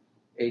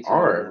 18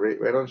 R. Right?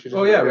 Don't you?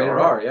 Just rated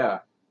R. Yeah.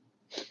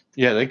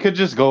 Yeah, they could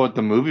just go with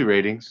the movie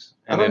ratings.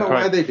 I don't know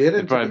why they didn't.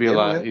 It'd probably be a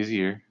lot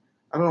easier.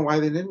 I don't know why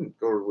they didn't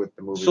go with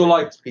the movie. So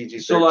like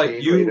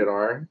PG-13, rated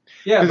R.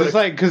 Yeah, but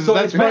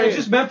it's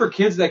just meant for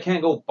kids that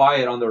can't go buy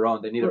it on their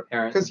own. They need a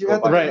parent. Because you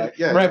have to right.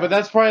 But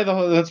that's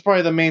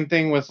probably the main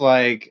thing with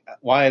like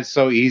why it's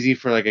so easy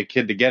for like a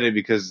kid to get it,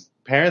 because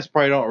parents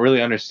probably don't really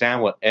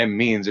understand what M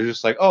means. They're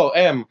just like, oh,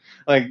 M,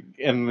 like,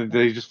 and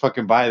they just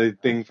fucking buy the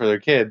thing for their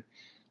kid.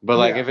 But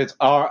like if it's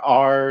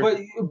R. But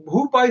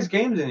who buys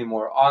games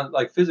anymore on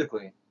like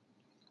physically?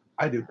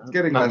 I do. It's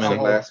getting less and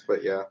less,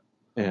 but yeah.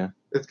 Yeah.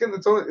 It's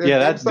only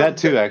that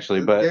too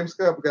actually, but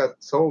GameStop got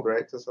sold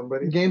right to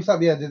somebody. GameStop,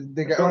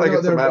 they got. I feel like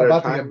it's a matter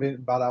of time. To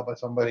get bought out by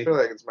somebody. I feel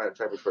like it's a matter of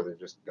time before they're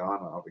just gone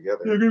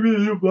altogether. They're gonna be a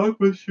new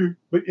Blockbuster.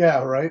 But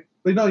yeah, right.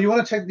 But no, you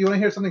want to check? You want to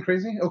hear something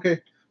crazy? Okay,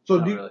 so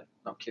Not really. No,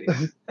 I'm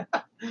kidding.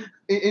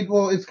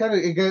 It's kind of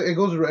it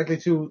goes directly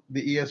to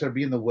the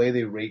ESRB and the way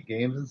they rate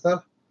games and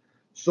stuff.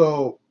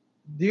 So,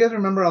 do you guys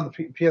remember on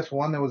the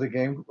PS1 there was a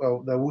game,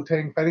 the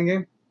Wu-Tang fighting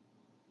game?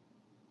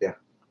 Yeah.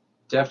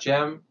 Def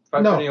Jam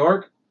Fight for New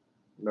York.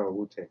 No,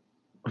 Wu-Tang.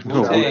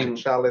 Wu-Tang.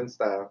 Shaolin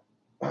style.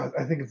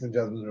 I think it's in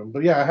Jasmine's room,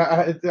 but yeah,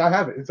 I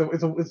have it. It's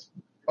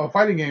a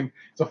fighting game.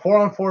 It's a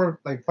 4-on-4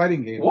 like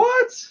fighting game.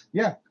 What?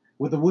 Yeah,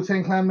 with the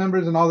Wu-Tang Clan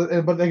members and all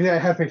that. But they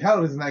had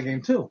fatalities in that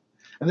game too,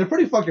 and they're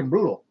pretty fucking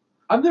brutal.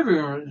 I've never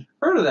even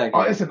heard of that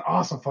game. Oh, it's an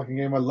awesome fucking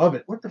game. I love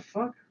it. What the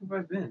fuck have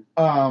I been?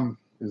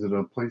 Is it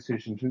a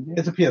PlayStation 2 game?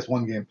 It's a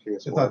PS1 game. PS1,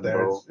 it's not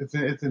there.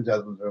 It's in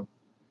Jasmine's room.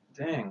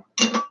 Dang.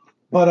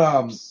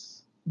 But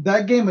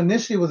that game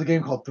initially was a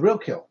game called Thrill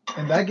Kill,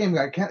 and that game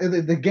got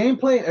the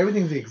gameplay and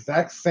everything's the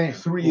exact same.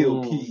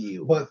 Thrill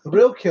Kill. But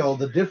Thrill Kill,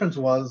 the difference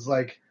was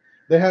like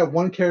they had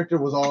one character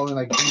was all in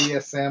like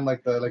BDSM,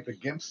 like the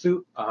gimp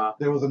suit.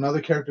 There was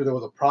another character that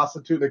was a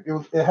prostitute. Like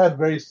it had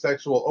very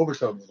sexual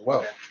overtones as well.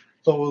 Okay.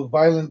 So it was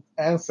violent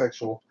and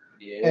sexual.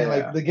 Yeah. And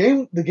like the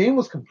game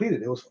was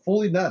completed. It was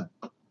fully done.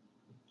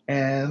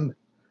 And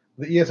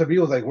the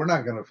ESRB was like, we're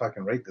not gonna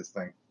fucking rate this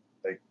thing.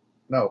 Like,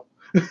 no.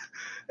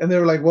 And they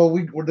were like, well,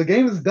 the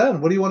game is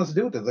done. What do you want us to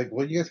do with it? Like,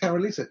 well, you guys can't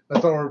release it.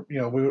 That's all.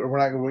 We're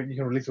not. You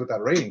can release it without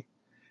a rating.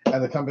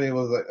 And the company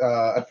was like,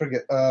 I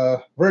forget,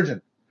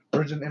 Virgin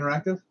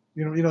Interactive.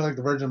 You know, like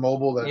the Virgin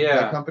Mobile,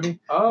 that company.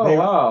 Oh,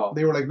 wow.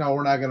 They were like, no,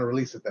 we're not going to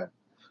release it then.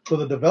 So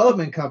the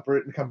development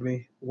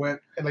company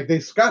went and like they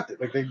scrapped it.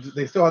 Like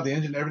they still had the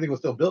engine, everything was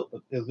still built,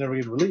 but it was never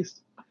getting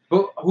released.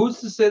 But who's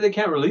to say they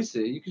can't release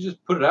it? You could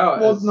just put it out.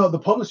 Well, no, the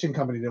publishing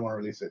company didn't want to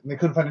release it, and they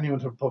couldn't find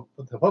anyone to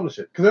publish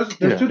it. Because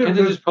there's two different.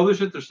 Can they just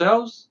publish it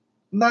themselves?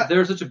 Not.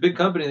 They're such a big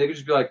company, they could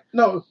just be like.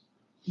 No,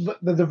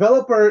 but the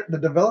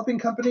developing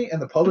company,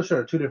 and the publisher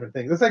are two different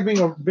things. It's like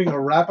being a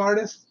rap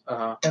artist,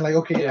 and like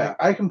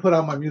I can put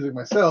out my music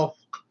myself,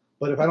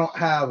 but if I don't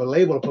have a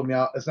label to put me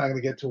out, it's not going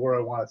to get to where I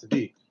want it to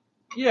be.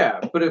 Yeah,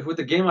 but if with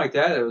a game like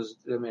that, if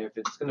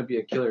it's going to be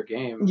a killer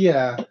game.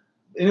 Yeah,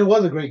 and it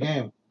was a great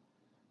game.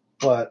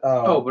 But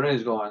but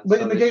anyways, go on.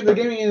 But so the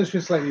gaming industry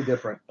is slightly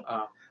different.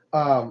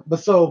 But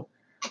so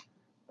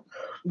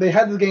they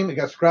had the game, it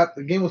got scrapped,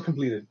 the game was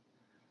completed,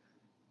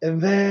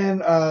 and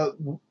then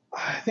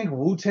I think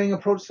Wu-Tang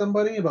approached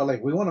somebody about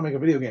like, we want to make a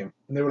video game,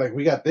 and they were like,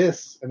 we got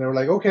this, and they were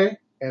like, okay,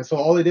 and so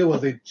all they did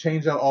was they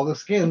changed out all the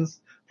skins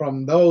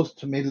from those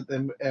to made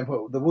them and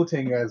put the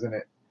Wu-Tang guys in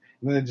it,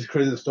 and then they just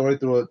created the story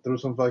through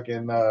some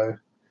fucking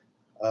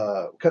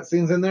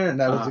cutscenes in there, and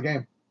that was the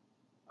game.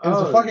 And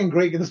it's a fucking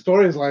great. The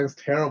storyline is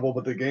terrible,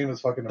 but the game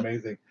is fucking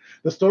amazing.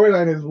 The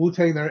storyline is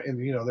Wu-Tang. They're in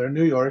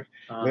New York.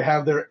 They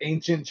have their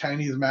ancient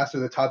Chinese master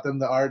that taught them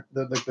the art,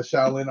 the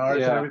Shaolin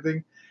arts and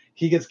everything.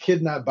 He gets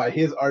kidnapped by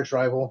his arch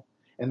rival,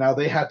 and now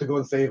they have to go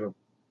and save him.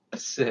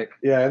 Sick.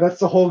 Yeah, that's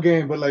the whole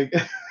game. But like,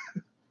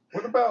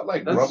 what about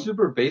like that's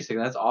super basic.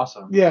 That's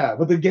awesome. Yeah,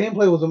 but the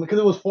gameplay was because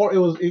it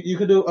was you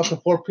could do up to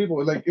 4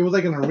 people. Like it was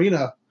like an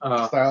arena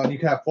style, and you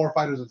could have 4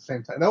 fighters at the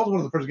same time. That was one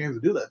of the first games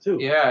to do that too.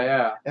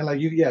 Yeah. And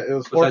like it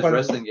was 4 Besides fighters.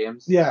 Wrestling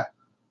games. Yeah,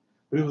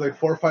 but it was like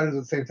 4 fighters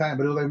at the same time,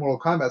 but it was like Mortal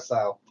Kombat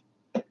style.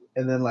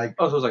 And then like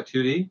so it was like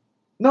 2D.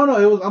 No,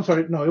 it was. I'm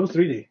sorry. No, it was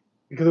 3D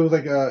because it was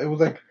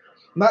like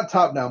not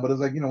top down, but it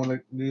was like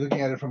when you're looking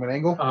at it from an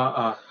angle.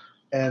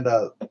 And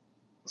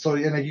so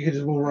like you could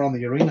just move around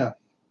the arena.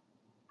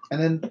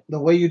 And then the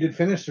way you did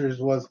finishers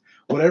was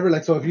whatever.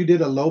 Like so, if you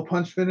did a low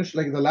punch finish,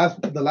 like the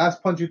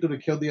last punch you threw to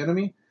kill the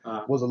enemy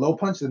was a low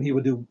punch, then he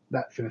would do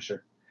that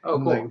finisher. Oh,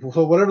 and cool. Like,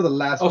 so whatever the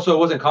last. Oh, so it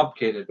wasn't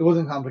complicated. It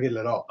wasn't complicated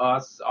at all. Oh,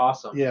 that's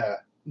awesome. Yeah,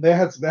 they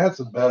had some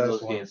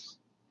badass ones. Games.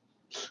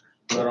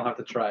 I don't have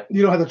to try.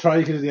 You don't have to try.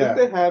 You can just, Did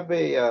they have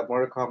a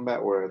Mortal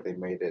Kombat where they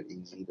made it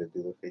easy to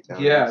do the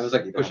fatalities? Yeah, it was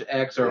like push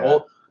X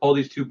or all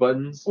these 2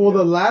 buttons. Well,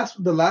 the last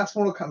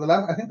Mortal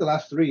Kombat, I think the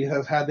last 3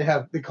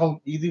 they call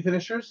them easy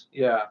finishers.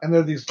 Yeah. And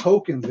there are these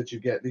tokens that you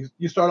get.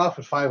 You start off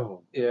with 5 of them.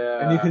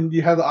 Yeah. And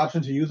you have the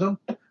option to use them,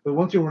 but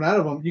once you run out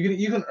of them,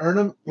 you can earn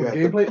them with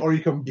gameplay, or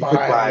you can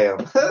buy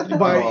them. You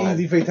buy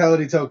easy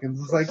fatality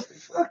tokens. It's like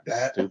fuck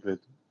that. Stupid.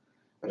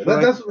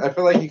 I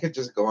feel like you could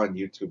just go on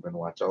YouTube and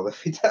watch all the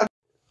fatalities.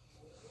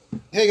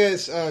 Hey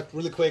guys,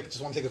 really quick,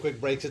 just want to take a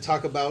quick break to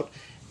talk about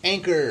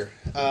Anchor.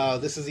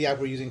 This is the app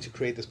we're using to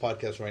create this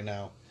podcast right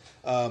now.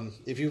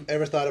 If you've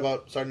ever thought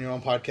about starting your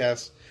own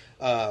podcast,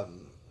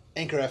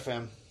 Anchor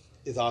FM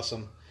is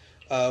awesome.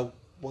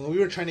 When we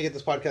were trying to get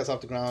this podcast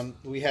off the ground,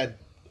 we had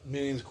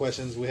millions of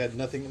questions. We had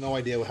no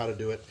idea how to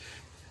do it.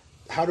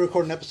 How to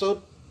record an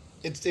episode?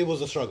 It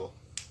was a struggle.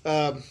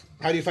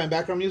 How do you find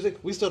background music?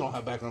 We still don't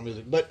have background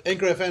music, but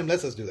Anchor FM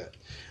lets us do that.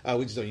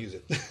 We just don't use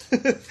it.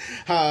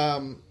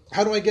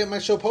 How do I get my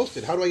show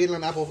posted? How do I get it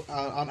on Apple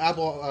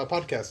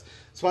Podcasts,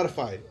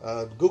 Spotify,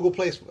 Google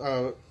Play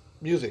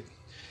Music,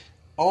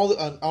 all the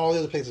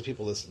other places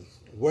people listen?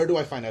 Where do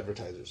I find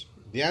advertisers?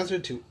 The answer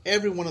to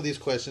every one of these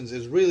questions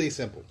is really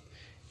simple.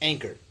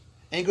 Anchor.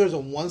 Anchor is a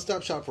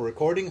one-stop shop for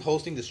recording,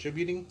 hosting,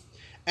 distributing,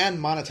 and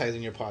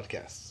monetizing your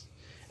podcasts.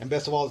 And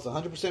best of all, it's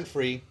 100%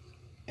 free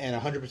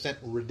and 100%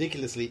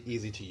 ridiculously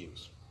easy to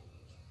use.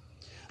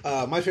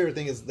 My favorite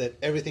thing is that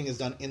everything is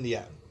done in the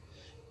app.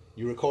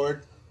 You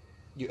record,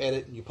 you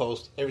edit, you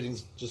post,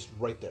 everything's just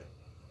right there.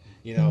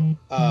 You know,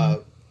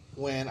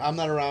 when I'm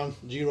not around,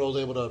 G-Roll's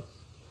able to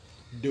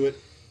do it.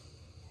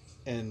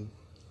 And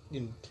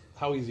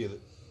how easy is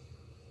it?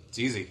 It's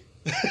easy.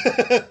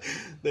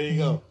 There you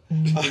go.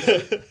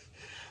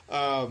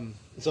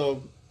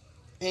 So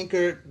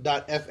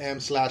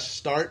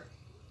anchor.fm/start.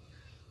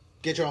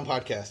 Get your own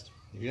podcast.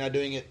 If you're not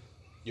doing it,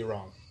 you're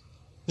wrong.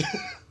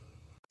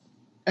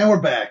 And we're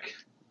back.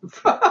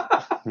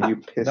 You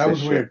pissed. That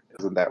was weird.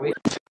 Wasn't that weird?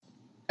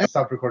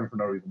 Stop recording for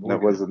no reason.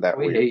 That wasn't that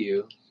weird. We hate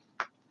you.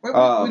 We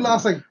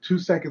lost like 2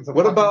 seconds of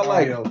what about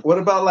audio.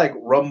 like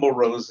Rumble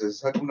Roses?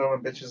 How come no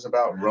one bitches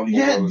about Rumble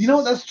Yeah, Roses? you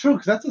know that's true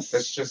because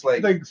that's just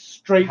like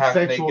straight half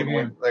sexual naked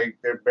game. like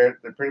they're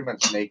pretty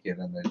much naked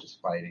and they're just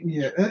fighting.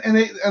 Yeah,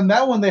 and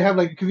that one they have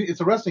like cause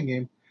it's a wrestling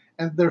game,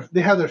 and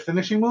they have their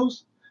finishing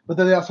moves, but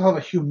then they also have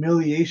a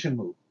humiliation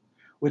move,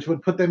 which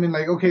would put them in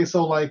like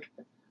so like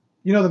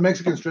the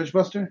Mexican stretch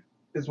buster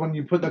is when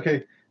you put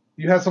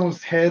you have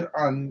someone's head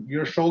on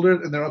your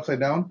shoulders and they're upside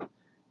down. And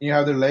you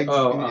have their legs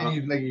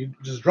and you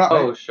just drop.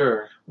 Oh, right?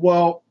 Sure.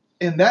 Well,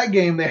 in that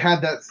game they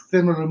had that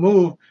similar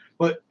move,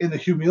 but in the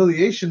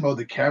humiliation mode,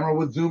 the camera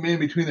would zoom in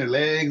between their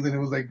legs, and it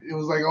was like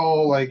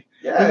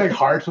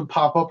hearts would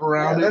pop up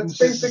around it. That's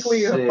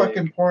basically a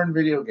fucking porn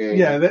video game.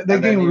 Yeah,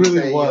 that game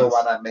really was. You don't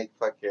want to make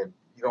fucking.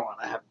 You don't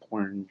want to have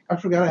porn. I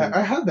forgot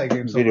I had that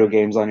game. Video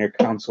games on your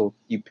console,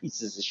 you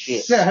pieces of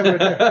shit. Yeah, I have it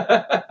right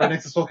there, right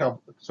next to Soul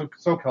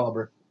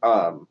Calibur.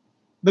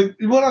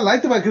 What I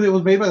liked about it because it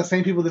was made by the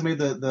same people that made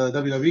the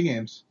WWE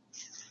games.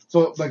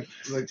 So like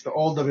the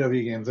old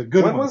WWE games, the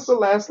good ones. When was the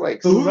last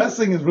the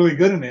wrestling is really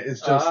good in it.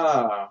 It's just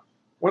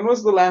when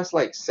was the last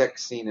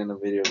sex scene in a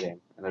video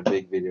game, in a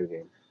big video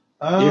game?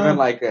 Even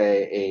like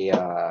a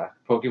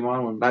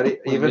Pokemon when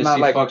even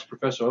Misty fucks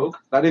Professor Oak.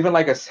 Not even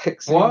like a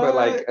sex scene, but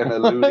like an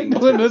alluding.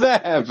 When did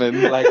that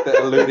happen? Like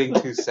the alluding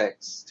to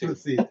sex. Too.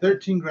 Let's see,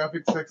 13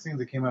 graphic sex scenes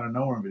that came out of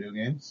nowhere in video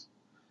games.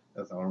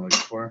 That's not what I'm looking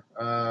for.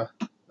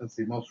 Let's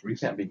see, most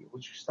recent.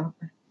 Would you stop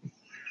her?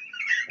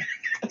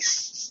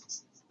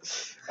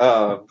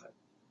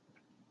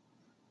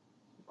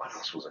 What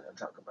else was I going to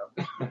talk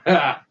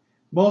about?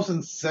 Most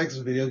in sex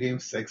video game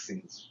sex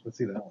scenes. Let's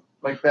see that one.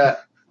 Like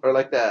that, or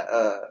like that.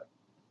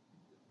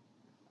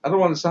 I don't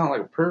want to sound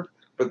like a perp,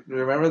 but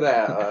remember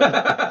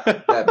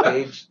that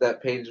that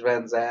Paige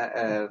Van Zandt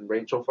and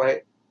Rachel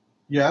fight?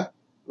 Yeah.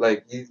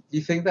 Like,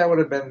 you think that would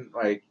have been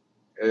like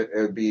it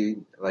would be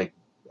like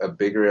a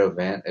bigger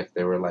event if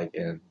they were like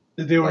in.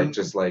 They were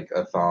just like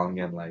a thong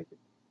and like.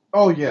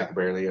 Oh yeah. Like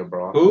barely a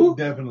bra. Who?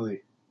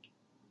 Definitely.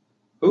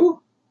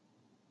 Who?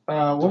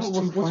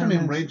 What's her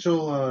name?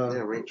 Rachel.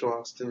 Yeah, Rachel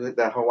Austin,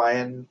 that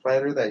Hawaiian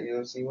fighter, that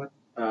UFC one.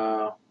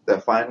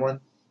 That fine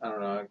one. I don't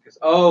know.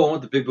 One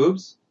with the big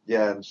boobs.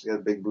 Yeah, and she got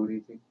a big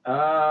booty thing.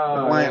 Oh,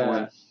 the Hawaiian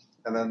one.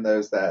 And then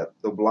there's the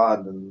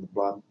blonde and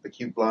the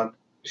cute blonde.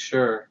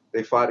 Sure.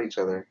 They fought each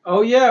other.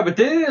 Oh yeah, but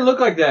they didn't look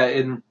like that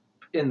in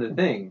the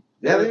thing.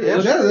 Yeah, they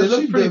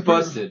look pretty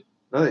busted.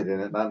 No, they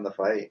didn't. Not in the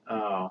fight.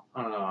 Oh,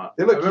 I don't know.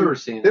 They look. I remember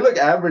seeing. They look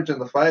average in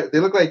the fight. They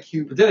look like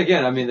cute. But then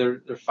again, I mean,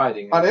 they're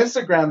fighting. On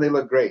Instagram, they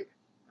look great.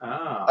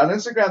 Ah. On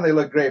Instagram, they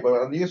look great, but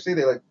on UFC,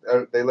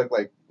 they look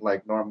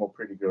like normal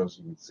pretty girls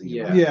you would see.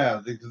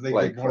 Yeah, because they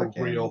like look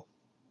more real.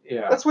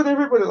 Yeah. That's what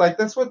everybody like.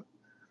 That's what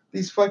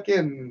these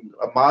fucking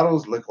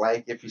models look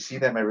like. If you see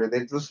them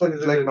they just look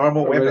like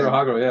normal women.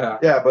 Yeah.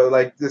 Yeah, but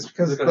like this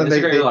because when they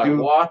do like,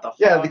 what the fuck?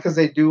 Yeah, because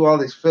they do all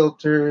these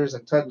filters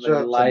and touch ups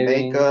and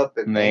makeup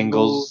and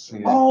angles.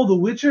 Yeah. Oh, The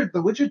Witcher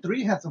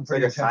 3 had some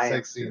pretty intense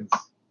sex scenes.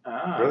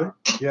 Ah. Really?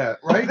 Yeah,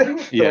 right?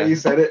 Yeah. So you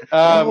said it.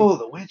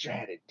 The Witcher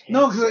had it.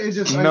 No, because it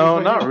just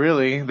not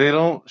really. They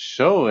don't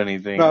show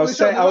anything. No,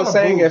 I was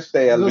saying if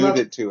they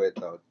alluded to it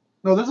though.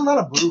 No, there's a lot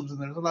of boobs and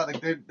there's a lot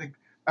like they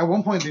at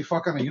one point they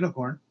fuck on a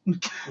unicorn.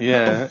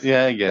 Yeah,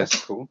 I guess.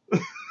 That's cool.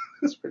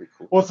 That's pretty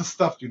cool. Well, it's a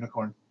stuffed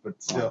unicorn,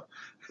 but still.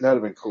 That would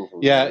have been cool.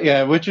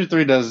 Yeah. Witcher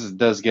 3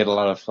 does get a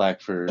lot of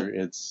flack for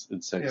its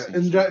sex. Yeah,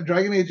 in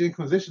Dragon Age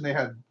Inquisition they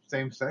had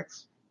same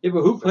sex. Yeah,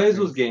 but who plays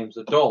those games?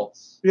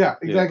 Adults. Yeah,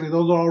 exactly.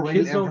 Those are all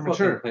rated Kids M for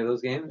mature. Play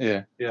those games.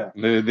 Yeah.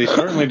 They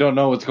certainly don't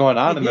know what's going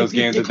on in those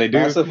games that they do.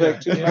 Mass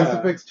Effect 2. Mass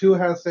Effect 2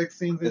 has sex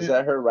scenes in it. Is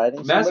that her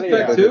writing? Mass somebody,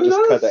 Effect or 2 just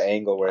does? cut the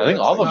angle where I think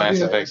all the Mass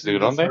Effects do,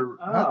 don't they?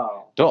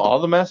 Oh. Don't all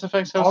the Mass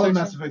Effects have all sex? the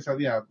Mass Effects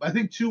have, yeah. I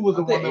think 2 was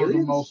the one that was the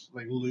most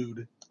like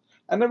lewd.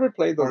 I never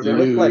played those.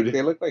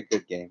 They look like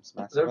good games.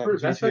 Mass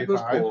Effect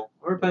was cool.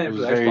 We were playing it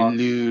for the very Xbox.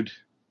 lewd.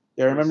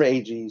 Yeah, I remember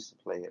AG used to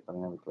play it, but I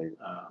never played it.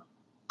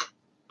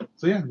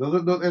 So yeah,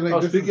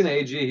 those speaking of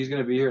AG, he's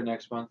gonna be here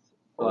next month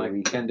for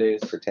like 10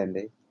 days. For 10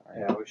 days. Right.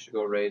 Yeah, we should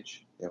go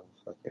rage. Yeah,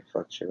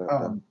 fuck shit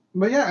up.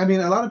 But yeah, I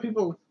mean, a lot of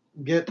people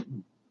get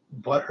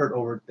butthurt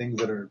over things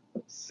that are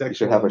sexual. You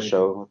should have a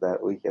show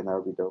that weekend. That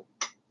would be dope.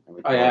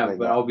 I am,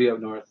 but I'll be up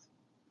north.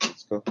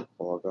 Let's go.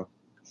 We'll all go.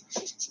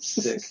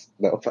 Sick.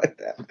 No, fuck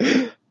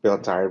that. Feel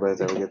tired by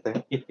the time we get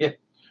there. Yeah.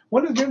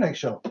 When is your next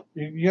show?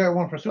 You got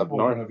one for Super Bowl.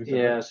 North.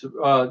 Yeah,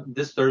 so,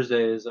 this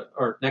Thursday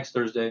or next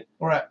Thursday.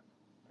 All right.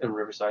 In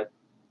Riverside.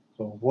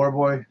 So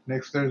Warboy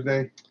next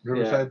Thursday,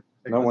 Riverside.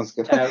 Yeah. No one's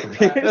gonna.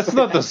 That's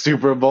not the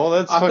Super Bowl.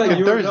 That's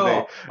fucking Thursday.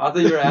 No, I thought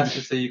you were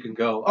asking so you can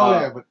go.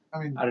 Yeah, but I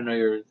mean, I don't know.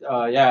 You're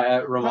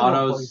at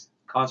Romano's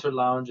Concert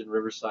Lounge in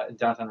Riverside, in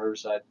downtown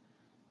Riverside.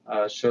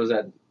 Shows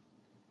at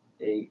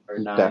 8 or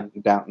 9.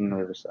 Downtown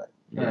Riverside.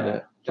 Yeah.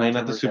 Playing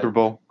at the Super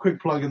Bowl.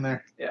 Quick plug in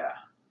there. Yeah.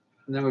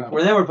 And then we're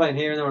playing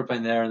here, and then we're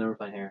playing there, and then we're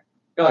playing here.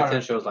 We got like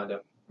 10 shows lined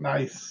up.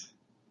 Nice.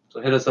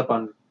 So hit us up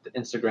on the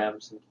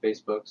Instagrams and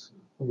Facebooks.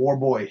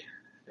 Warboy.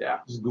 Yeah.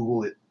 Just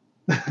Google it.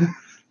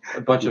 A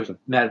bunch of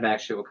Mad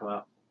Max shit will come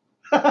out.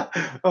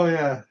 Oh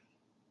yeah.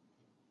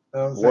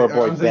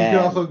 Warboy you can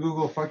also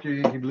Google "fuck your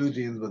Yankee blue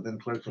jeans," but then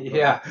Clerks will come.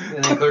 Yeah,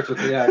 and then Clerks will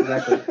come. Yeah,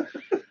 exactly. I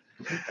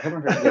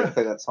haven't heard you guys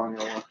play that song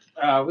in a while.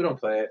 We don't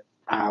play it.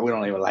 We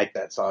don't even like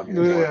that song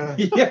anymore.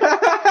 Yeah.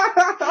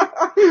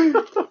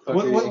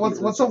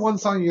 What's the one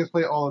song you guys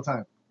play all the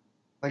time?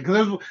 Like,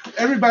 cause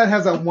every band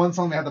has that one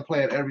song they have to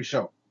play at every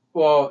show.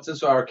 Well,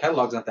 since our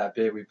catalog's not that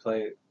big, we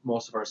play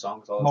most of our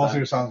songs all the time. Most of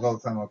your songs all the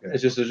time, okay.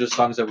 It's just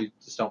songs that we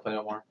just don't play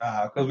no more.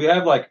 Okay. Because we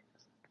have like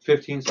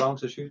 15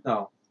 songs to choose.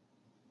 No,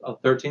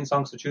 13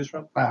 songs to choose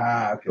from.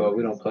 Okay. But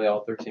we don't play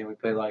all 13. We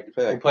play like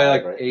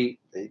right? 8.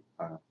 8.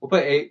 We'll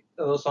play 8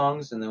 of those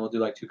songs, and then we'll do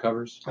like 2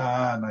 covers.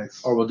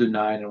 Nice. Or we'll do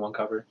 9 and 1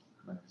 cover.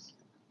 Nice.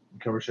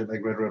 Cover shit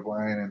like Red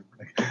Wine and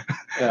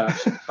yeah,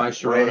 by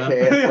Sharona.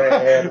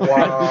 Red Wine.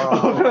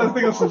 I'm trying to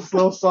think of some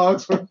slow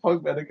songs for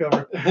punk band to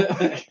cover.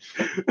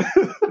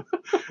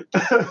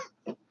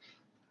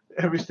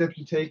 Every step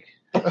you take.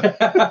 What's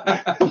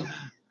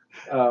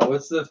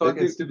the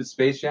fucking stupid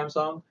Space Jam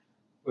song?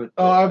 With,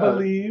 I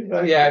believe.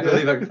 Yeah, I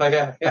believe I can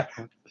play. Yeah.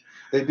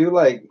 They do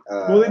like.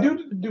 Well, they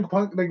do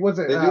punk. Like what's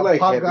it? They do like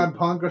Pop heavy, God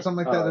Punk or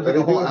something like that. They There's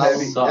like a whole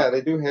heavy, album. yeah,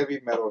 they do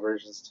heavy metal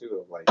versions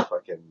too of like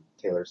fucking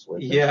Taylor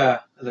Swift. Yeah,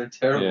 they're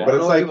terrible. Yeah. But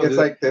it's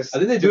like this. I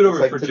think they do it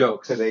over for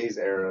jokes. Today's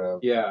era.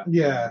 Of Yeah.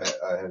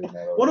 Heavy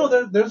metal. Well,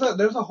 no, there's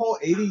a whole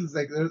 '80s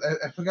like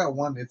I forgot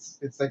one.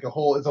 It's like a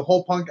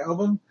whole punk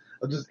album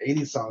of just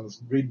 '80s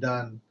songs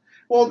redone.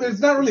 Well, it's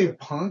not really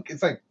punk.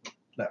 It's like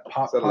that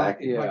pop. It's a lack.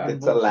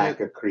 It's a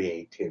lack of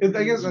creativity.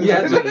 I guess.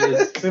 Yeah, that's what it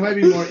is. They might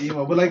be more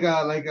emo, but there's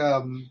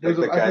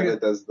the guy that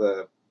does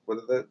the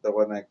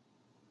one that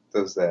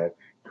does that.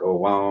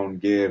 Go on,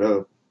 get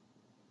up,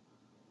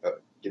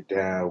 get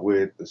down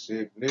with the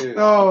sickness.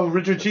 Oh,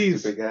 Richard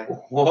Cheese. Stupid guy.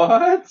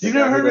 What? You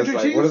never heard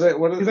Richard Cheese? What is it?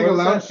 He's like a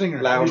lounge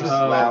singer. Lounge.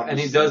 And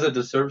he does a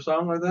Disturb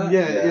song like that.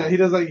 Yeah. He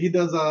does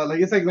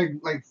it's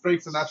like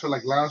Frank Sinatra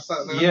like lounge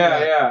style.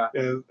 Yeah.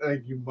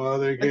 Like you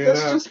mother get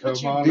that's up, just what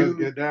come you on, do. let's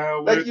get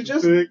down. Like with you the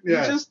just sick. you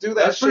just do that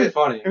That's shit. pretty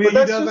funny. I mean,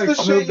 But that's he does just like the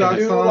shit Snoop Dogg you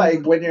do songs.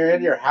 like when you're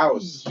in your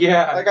house.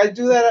 Yeah. Like I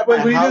do that at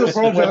my When you do the house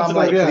Pearl when Jam I'm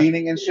like stuff,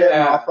 cleaning and shit.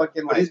 And I'll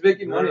fucking But like. he's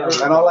making money. And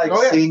I'll like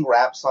Oh, yeah. sing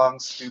rap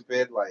songs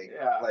stupid like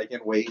in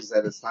ways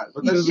that it's not.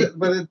 But that's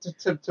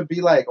shit, to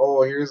be like,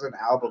 oh, here's an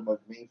album of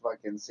me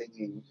fucking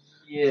singing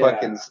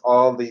fucking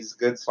all these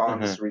good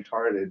songs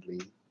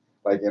retardedly,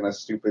 like in a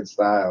stupid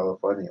style,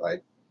 funny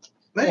like.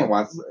 No one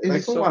wants.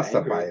 Who wants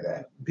to buy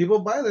that? People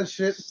buy that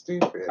shit.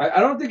 Stupid. I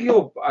don't think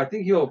he'll. I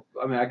think he'll.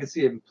 I mean, I could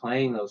see him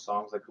playing those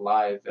songs like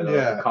live at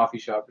a coffee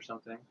shop or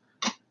something.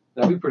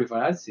 That'd be pretty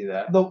fun. I'd see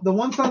that. The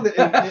one song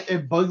that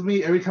it bugs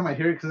me every time I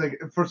hear it because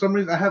like for some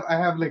reason I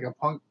have like a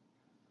punk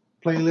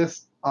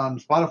playlist on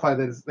Spotify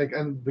that is like,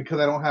 and because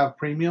I don't have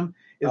premium,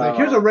 it's like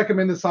here's a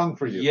recommended song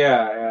for you.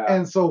 Yeah.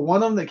 And so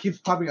one of them that keeps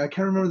popping, I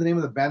can't remember the name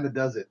of the band that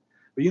does it,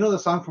 but you know the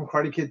song from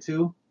Karate Kid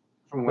 2?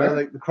 From where?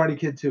 Like the Karate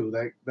Kid 2,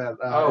 like that.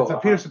 It's a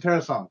Peter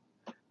Cetera song.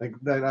 Like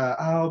that.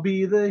 I'll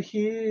be the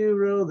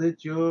hero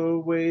that you're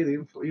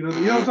waiting for. You know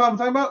what I'm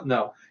talking about?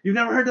 No. You've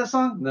never heard that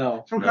song? No.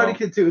 It's from Karate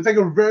Kid 2. It's like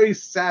a very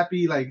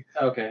sappy, like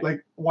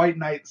like White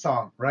Knight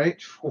song,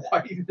 right?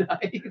 White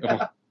Knight.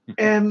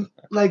 And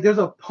like there's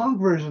a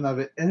punk version of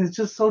it, and it's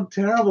just so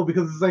terrible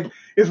because it's like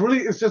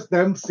it's just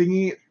them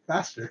singing it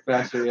faster.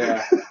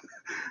 Yeah.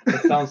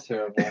 It sounds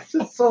terrible. It's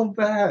just so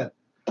bad.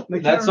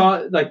 Like, that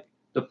song, like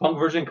the punk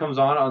version, comes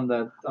on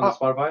the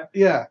Spotify.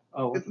 Yeah.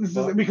 Oh, it's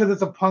because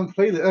it's a punk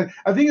playlist.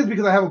 I think it's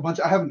because I have an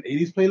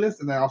 80s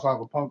playlist and I also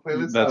have a punk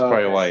playlist. That's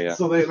probably why. Yeah.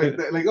 So they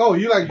like oh,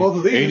 you like both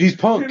of these? 80s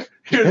punk.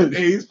 Here's an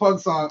 80s punk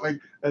song, like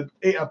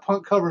a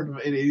punk cover of an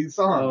 80s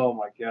song. Oh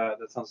my god,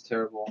 that sounds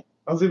terrible.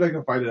 I'll see if I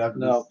can find it after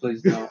this. No,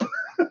 please don't.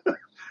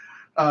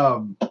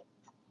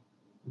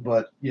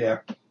 But yeah.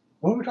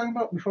 What were we talking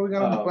about before we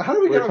got on? How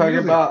did we get on talking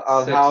music?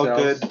 About how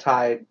good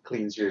Tide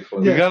cleans your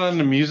clothes. We got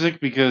into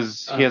music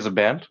because he has a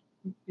band.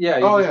 Yeah.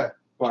 Oh yeah.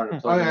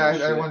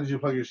 I wanted you to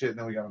plug your shit, and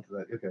then we got into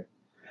that. Okay.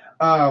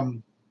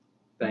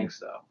 Thanks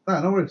though.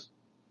 No worries.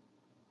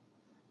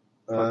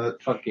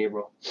 Fuck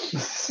Gabriel.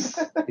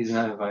 He's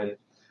not invited.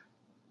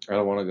 I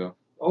don't want to go.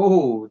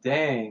 Oh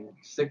dang!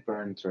 Sick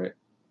burn. That's right.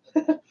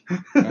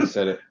 I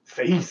said it.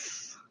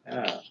 Face.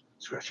 Yeah.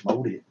 Scratch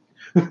molded.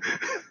 Who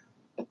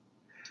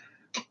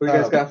you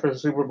guys got for the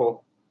Super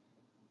Bowl?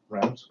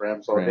 Rams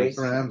all day.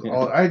 Rams.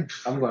 Yeah.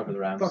 I'm going for the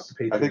Rams. Fuck the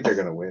Patriots. I think they're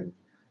gonna win.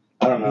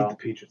 I don't know. hate the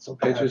Patriots so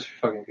bad. Patriots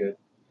are fucking good.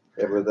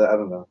 Yeah, but I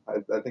don't know.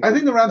 I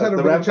think the Rams had a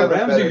better chance. The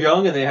Rams are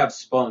young and they have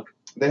spunk.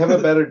 They have a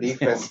better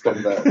defense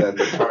than the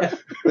Chargers.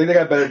 I think they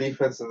got better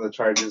defense than the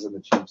Chargers and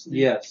the Chiefs.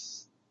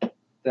 Yes,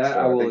 that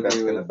I will think that's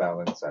agree going to with.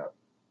 balance out.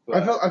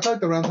 I felt like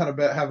the Rams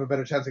have a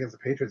better chance against the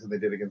Patriots than they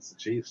did against the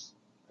Chiefs.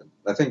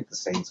 I think the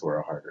Saints were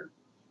a harder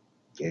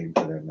game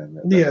for them than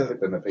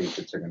the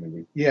Patriots are going to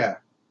be. Yeah,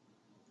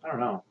 I don't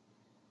know.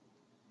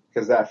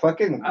 Because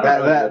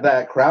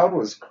that crowd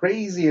was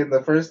crazy in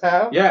the first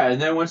half. Yeah,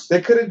 and then once they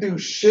couldn't do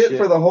shit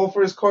for the whole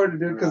first quarter,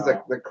 dude, because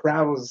the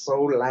crowd was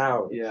so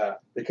loud. Yeah,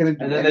 they couldn't.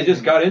 Do and then anything. They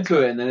just got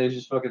into it, and then they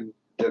just fucking.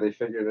 Yeah, they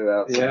figured it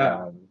out.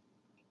 Yeah.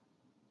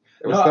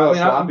 It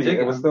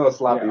was still a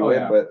sloppy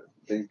win, but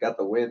they got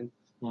the win.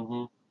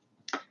 Mm-hmm.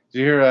 Did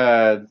you hear?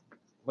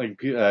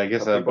 I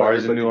guess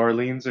bars in New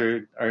Orleans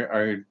are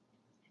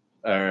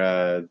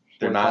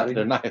they're not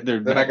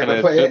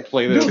gonna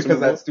play this because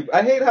that's stupid.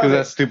 I hate how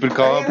that's stupid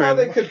call. I hate how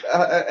they could.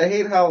 I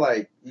hate how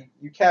like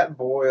you can't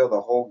boil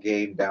the whole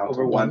game down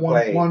to one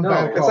play.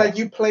 It's like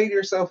you played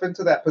yourself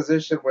into that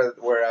position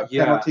where a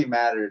penalty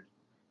mattered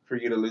for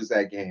you to lose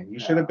that game. You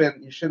should have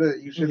been. You should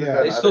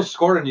have. They still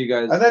scored on you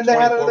guys. And then they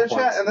had another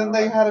chance. And then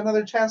they had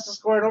another chance to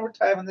score in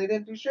overtime, and they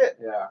didn't do shit.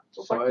 Yeah.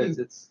 So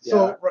you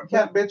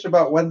can't bitch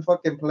about one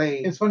fucking play.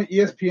 It's funny.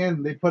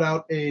 ESPN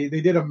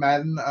they did a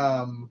Madden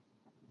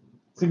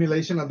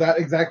simulation of that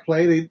exact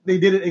play. They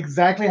did it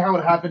exactly how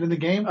it happened in the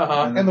game,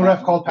 and the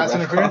ref called pass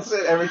interference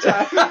every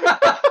time.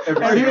 He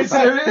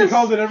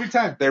calls it every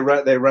time. They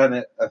run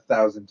it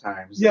 1,000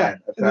 times. Yeah,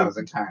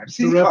 1,000 times.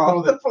 The ref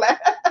called the flag.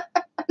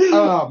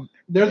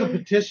 There's a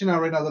petition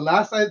out right now. The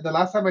last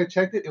time I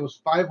checked it, it was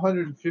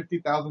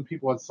 550,000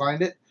 people had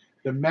signed it,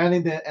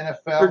 demanding the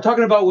NFL. We're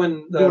talking about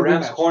when the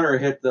Rams corner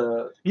hit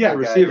the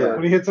receiver. Yeah.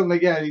 When he hits him,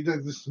 he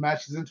just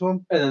smashes into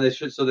him. And then they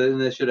should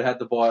have had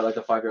the ball at like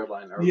the 5-yard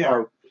line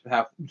or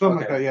half something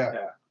like that.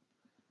 Yeah.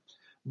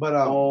 But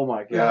oh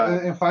my god! Yeah,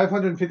 and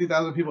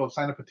 550,000 people have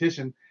signed a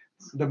petition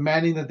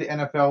demanding that the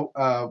NFL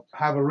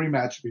have a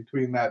rematch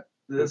between that.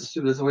 That's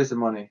a waste of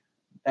money.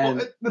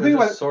 And the thing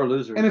about sore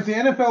losers. And if the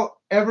NFL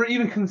ever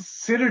even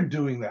considered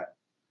doing that,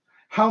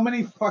 how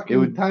many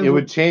fucking times it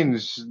would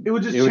change? It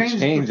would just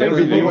change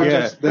everything.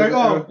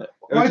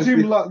 My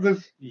team lost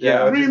this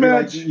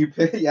rematch.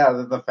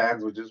 Then the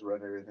fans would just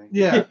run everything.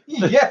 Yeah.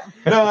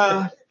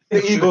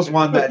 The Eagles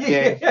won that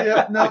game.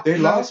 They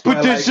lost.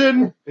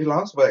 Petition. They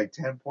lost by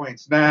 10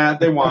 points. Nah,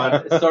 they won.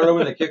 It started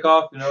with a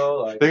kickoff.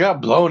 They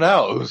got blown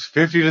out. It was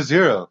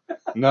 50-0.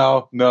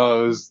 No,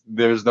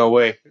 there's no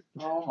way.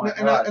 Oh my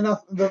god!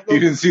 You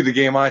didn't see the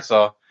game I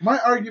saw. My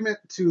argument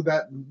to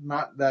that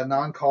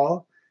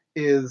non-call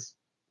is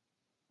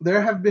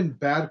there have been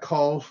bad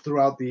calls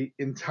throughout the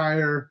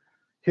entire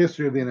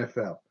history of the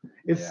NFL.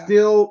 It's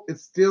still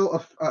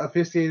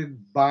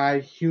officiated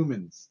by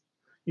humans.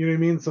 You know what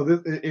I mean? So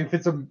if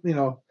it's and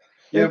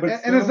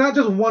it's not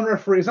just one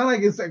referee. It's not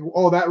like it's like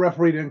that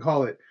referee didn't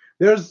call it.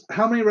 There's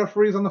how many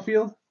referees on the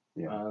field?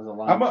 Yeah,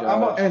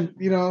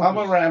 I'm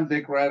a Ram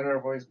Dick Rider.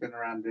 I've always been a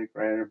Ram Dick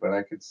Rider, but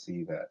I could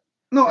see that.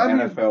 No,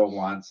 NFL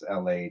wants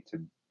LA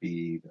to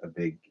be a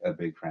big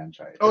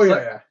franchise. Oh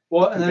yeah.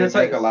 Well, and then they it's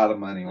make like a lot of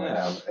money.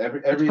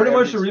 It's pretty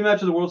much a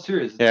rematch of the World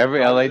Series. Yeah,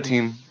 every LA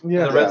team.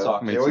 Yeah, the Red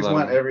Sox. They always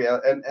want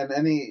and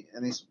any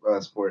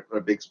sport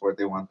or big sport,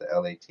 they want the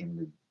LA team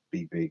to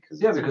be big because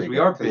we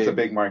are big. It's a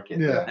big market.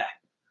 Yeah.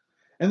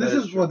 And this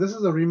is a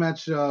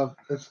rematch of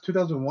it's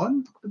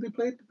 2001 that they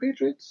played the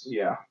Patriots.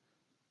 Yeah.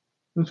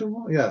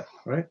 Yeah,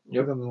 right.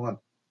 Yep. 2001.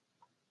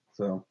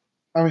 So,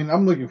 I mean,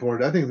 I'm looking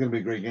forward. I think it's gonna be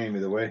a great game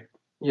either way.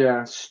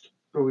 Yeah,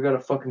 but we got a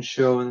fucking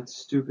show and it's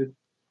stupid.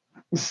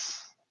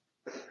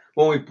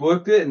 When we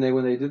booked it and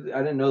when they did, I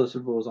didn't know the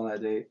Super Bowl was on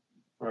that date,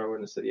 or I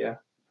wouldn't have said yeah.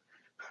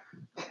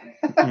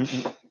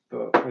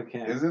 But we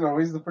can't. Is it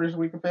always the first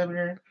week of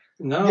February?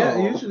 No. Yeah,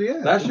 usually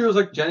yeah. Last year was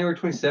like January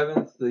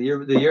 27th. The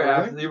year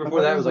after, the year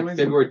before that was like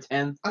February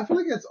 10th. I feel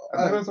like it's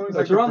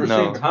around the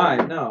same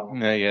time. No.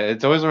 Yeah,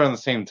 it's always around the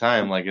same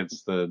time. Like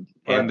it's the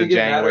end of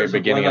January,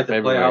 beginning of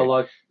February. How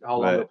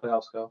long the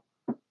playoffs go,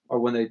 or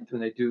when they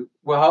do.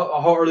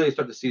 Well, how early they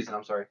start the season?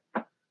 I'm sorry.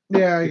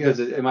 Yeah, I because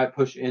guess. It might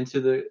push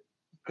into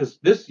because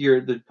this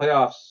year the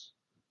playoffs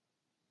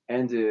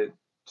ended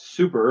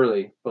super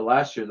early, but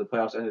last year the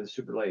playoffs ended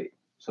super late,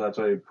 so that's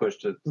why they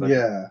pushed it.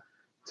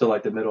 To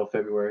like the middle of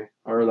February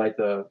or like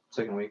the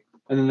second week,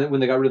 and then when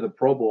they got rid of the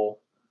Pro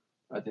Bowl,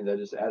 I think that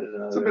just added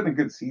another. It's been a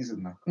good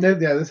season though.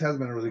 Yeah, this has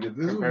been a really good.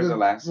 This compared to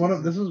last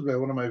season. This has been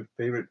one of my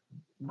favorite,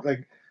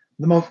 like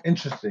the most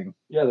interesting.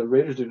 Yeah, the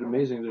Raiders did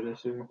amazing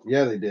this year.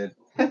 Yeah, they did.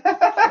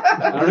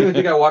 I don't even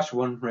think I watched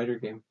one Raider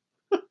game.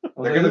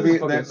 They're gonna be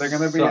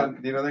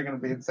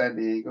in San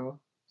Diego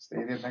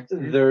Stadium next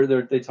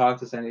year. They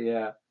talked to San Diego.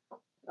 Yeah.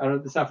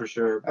 It's not for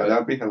sure. But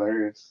that'd be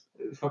hilarious.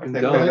 It's fucking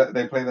they dumb.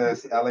 They play the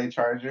LA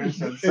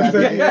Chargers in San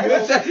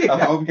Diego.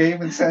 A home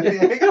game in San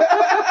Diego.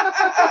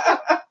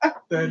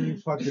 Then you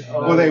fucking.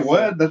 Well, they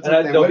would. That's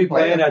what they'll be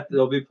playing at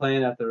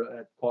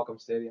Qualcomm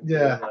Stadium.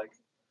 Yeah. Like,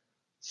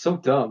 so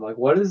dumb. Like,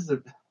 what is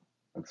the?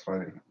 That's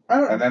funny.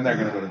 And then they're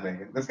gonna go to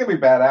Vegas. It's gonna be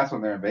badass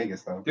when they're in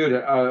Vegas, though.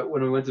 Dude,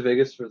 when we went to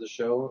Vegas for the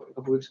show a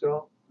couple weeks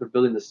ago, they're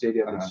building the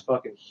stadium. It's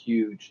fucking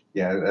huge.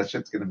 Yeah, that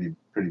shit's gonna be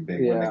pretty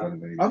big when they go to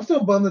Vegas. I'm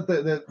still bummed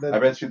that I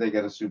bet you they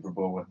get a Super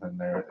Bowl within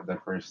their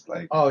first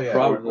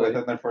probably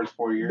within their first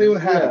 4 years. They would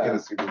have to get a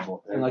Super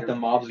Bowl. And like the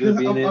mob's gonna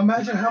be in it.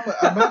 Imagine how much.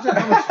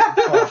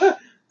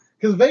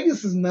 Because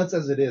Vegas is nuts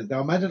as it is.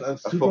 Now imagine a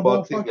Super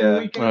Bowl fucking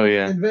weekend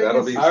in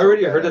Vegas. I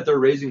already heard that they're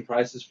raising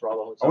prices for all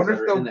the hotels that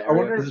are in the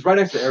area. Because it's right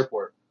next to the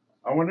airport.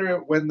 I wonder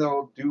when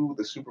they'll do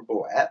the Super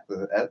Bowl at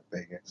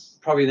Vegas.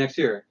 Probably next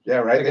year. Yeah,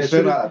 right. Like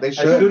they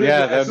should.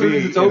 Yeah, that'd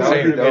be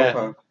insane.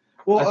 Yeah.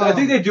 Well, I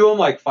think they do them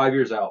like 5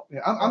 years out. Yeah,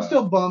 I'm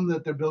still bummed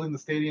that they're building the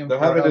stadium. They'll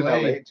have it in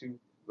LA too.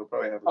 They'll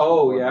probably have it.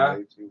 Oh yeah,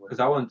 because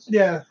that one's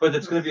but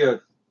it's gonna be a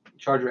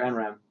Charger and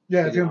Ram.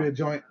 Yeah, it's gonna be a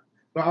joint.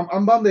 But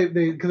I'm bummed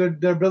because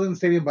they're building the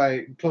stadium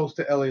close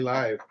to LA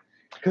Live.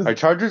 Are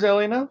Chargers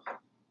LA now?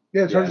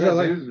 Yeah, Chargers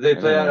LA. They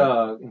play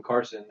in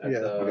Carson. We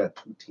got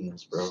two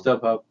teams, bro.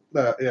 StubHub.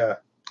 Yeah.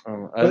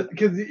 I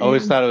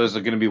always thought it was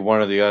going to be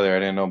one or the other. I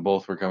didn't know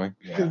both were coming.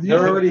 Yeah.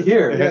 They're already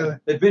here. Yeah.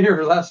 They've been here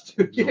for the last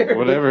 2 years.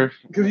 Whatever.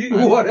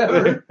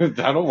 Whatever. I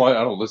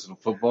don't listen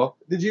to football.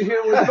 Did you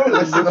hear what?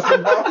 Listen to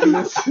football.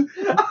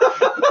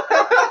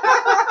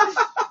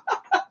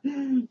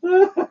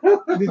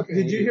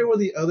 Did you hear what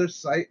the other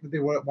site that they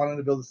wanted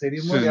to build the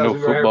stadium was? This is no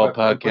football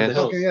podcast.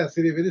 Okay, yeah,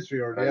 City of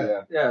Industry or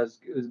Yeah, it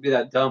would be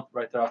that dump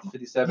right there off the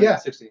 57 and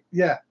 60.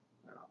 Yeah.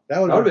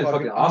 That would have been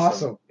fucking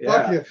awesome. Yeah.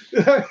 Fuck yeah.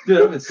 Dude, that would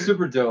have been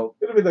super dope.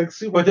 It would have been like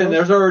super But then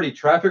there's already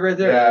traffic right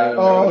there. Yeah.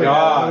 Oh, God.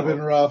 That would have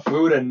been rough.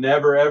 We would have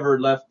never, ever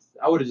left.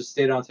 I would have just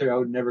stayed on Ontario. I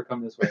would never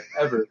come this way,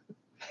 ever.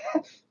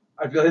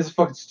 I'd be like, this is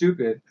fucking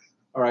stupid.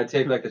 Or I'd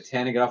take like the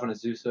 10 and get off on a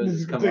Azusa and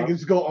just come up.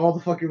 Just go all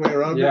the fucking way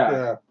around.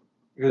 Yeah.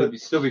 Because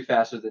it'd still be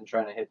faster than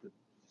trying to hit the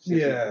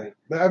 60. Yeah.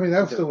 But, I mean,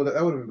 that would have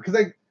been. Because,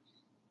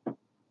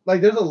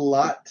 like, there's a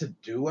lot to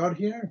do out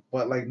here,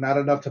 but, like, not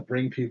enough to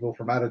bring people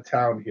from out of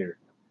town here.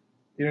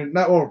 You know,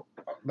 not in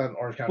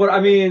Orange County. But, I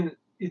mean,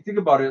 you think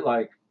about it,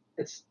 like,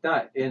 it's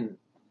not in.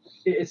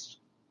 It's.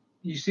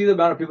 You see the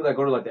amount of people that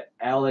go to, like, the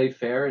LA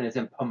Fair, and it's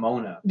in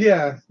Pomona.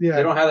 Yeah.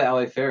 They don't have the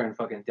LA Fair in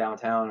fucking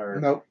downtown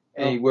or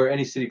anywhere,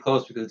 any city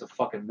close because it's a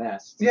fucking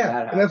mess. It's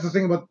and that's the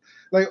thing about,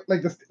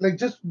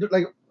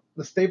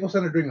 the Staples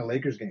Center during a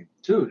Lakers game.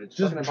 Dude, it's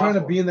just trying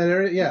to be in that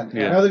area. Yeah.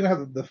 Now they're going to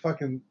have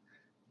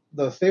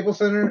the Staples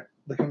Center,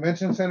 the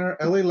Convention Center,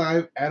 LA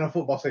Live, and a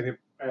football stadium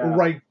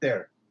right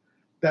there.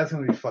 That's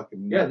going to be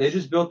fucking nuts. Yeah, they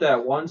just built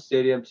that one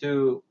stadium,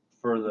 too,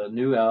 for the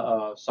new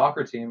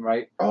soccer team,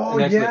 right? Oh,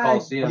 next to the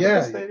Coliseum. Yeah.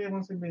 The stadium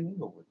was in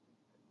Inglewood.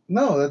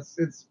 No, it's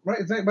right.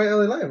 It's right by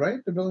LA Live,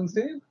 right? They're building the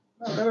stadium?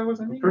 No, that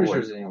was in Inglewood. Pretty sure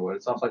it's in Inglewood.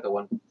 It's off like the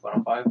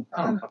 105.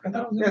 I don't fucking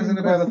know. Yeah, isn't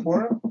it by the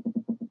Forum?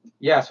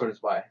 Yeah, that's what it's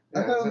by.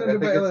 I thought it was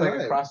by LA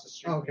Live. Across the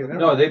street. Oh, okay,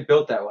 no, they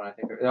built that one, I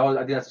think. I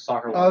think that's a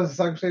soccer one. Oh, it's a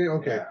soccer stadium?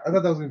 Okay. Yeah. I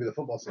thought that was going to be the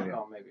football stadium.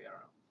 Oh, maybe. I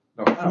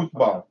don't know. No,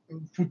 football.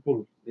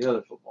 Football. The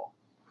other football.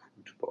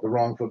 The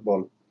wrong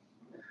football.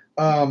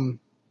 You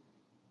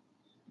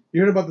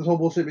heard about this whole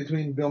bullshit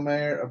between Bill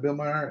Maher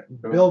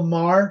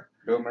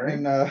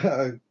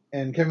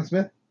and Kevin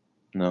Smith?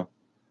 No.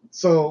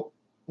 So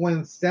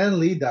when Stan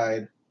Lee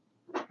died,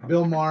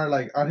 Bill Maher,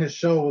 like, on his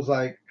show was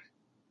like,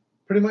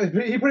 he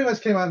pretty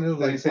much came out and it was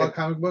like, fuck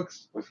comic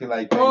books. Was he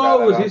like,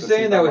 was he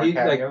saying that he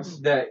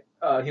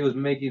he was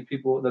making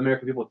the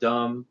American people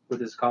dumb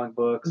with his comic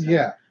books?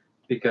 Yeah.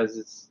 Because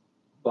it's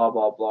blah,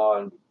 blah,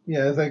 blah. And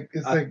yeah,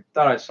 I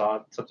thought I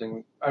saw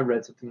something, I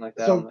read something like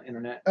that on the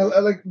internet. I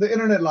like, the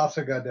internet lost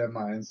their goddamn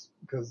minds.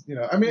 Because, you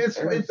know, I mean, it's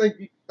like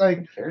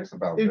who cares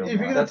about Bill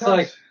Maher? That's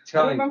like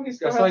telling,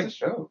 that's like a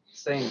show.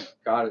 Saying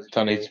God is It's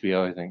on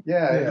HBO, I think.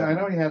 Yeah, I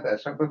know he had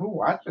that show, but who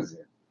watches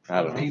it?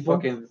 I don't know.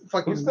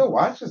 Who still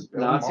watches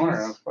Bill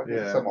Maher?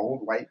 Yeah. Some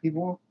old white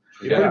people?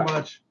 Yeah. Pretty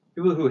much.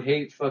 People who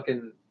hate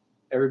fucking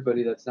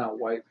everybody that's not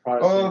white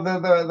Protestant.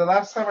 Oh, the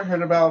last time I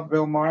heard about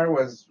Bill Maher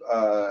was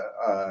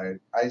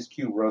Ice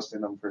Cube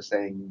roasting him for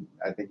saying,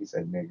 I think he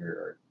said nigger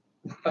or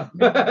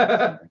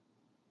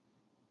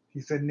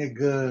he said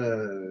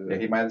nigga. Yeah,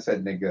 he might have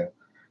said nigga.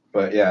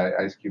 But yeah,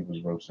 Ice Cube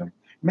was roasting him.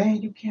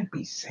 Man, you can't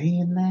be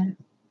saying that.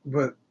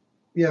 But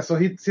yeah, so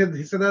he said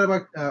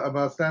that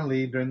about Stan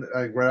Lee during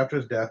right after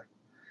his death,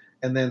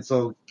 and then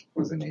so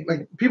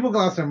like people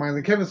lost their minds.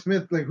 And Kevin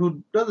Smith, like,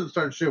 who doesn't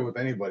start shit with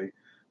anybody,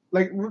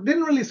 like,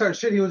 didn't really start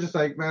shit. He was just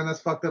like, man,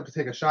 that's fucked up to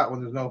take a shot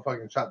when there's no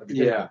fucking shot to be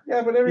taken.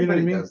 Yeah, but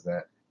everybody does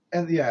that.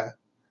 And yeah,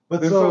 but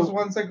there's those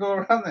ones that go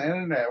around the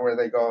internet where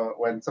they go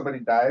when somebody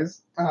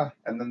dies,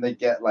 and then they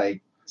get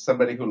like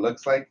somebody who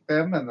looks like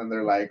them, and then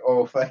they're like,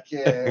 oh fuck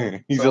yeah,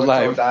 he's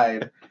alive.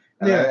 Died.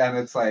 And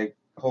it's like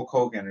Hulk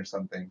Hogan or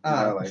something. You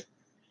know, like,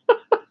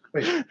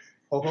 wait,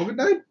 Hulk Hogan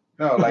died?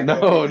 No, like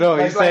no.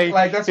 He's saying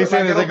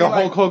there's like a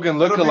Hulk Hogan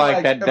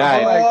lookalike that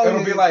died.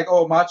 It'll be like,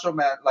 oh, Macho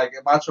Man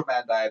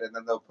died, and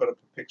then they'll put up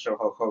a picture of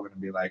Hulk Hogan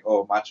and be like,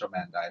 oh, Macho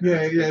Man died.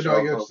 Yeah, I get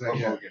what you're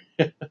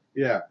saying.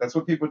 Yeah, that's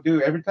what people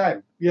do every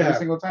time. Yeah, every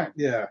single time.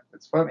 Yeah,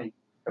 it's funny.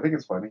 I think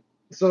it's funny.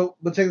 So,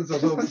 but check this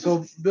out.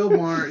 So Bill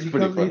Maher, he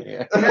comes.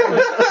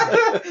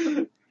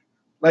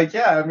 Like,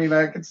 yeah, I mean,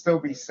 I could still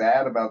be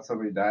sad about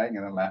somebody dying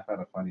and then laugh at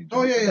a funny joke.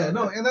 Oh yeah,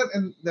 no, and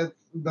that's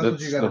what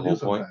you gotta do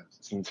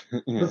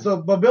sometimes.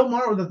 But Bill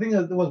Maher, the thing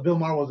was, Bill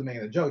Maher wasn't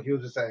making a joke. He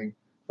was just saying,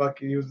 "Fuck."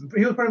 He was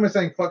pretty much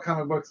saying, "Fuck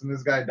comic books," and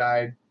this guy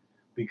died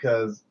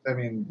because, I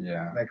mean,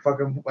 like,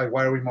 fuck him. Like,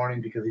 why are we mourning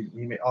because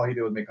he made, all he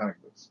did was make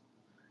comic books?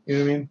 You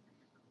know what I mean?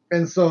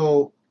 And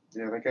so,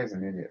 yeah, that guy's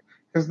an idiot.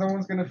 Because no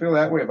one's gonna feel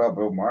that way about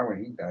Bill Maher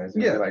when he dies.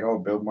 They'll be like, "Oh,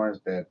 Bill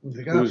Maher's dead."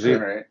 Who's he?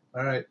 Right?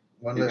 All right.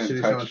 He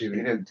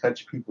didn't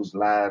touch people's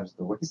lives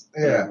the way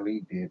Stan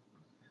Lee did.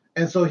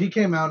 And so he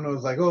came out and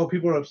was like, oh,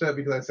 people are upset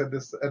because I said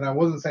this. And I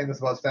wasn't saying this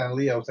about Stan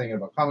Lee. I was saying it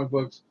about comic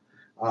books.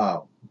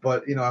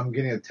 But, you know, I'm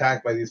getting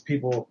attacked by these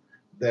people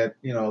that,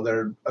 you know,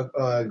 they're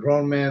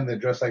grown men. They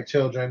dress like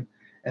children.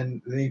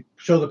 And then he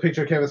showed the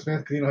picture of Kevin Smith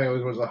because, you know, he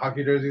always wears the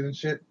hockey jerseys and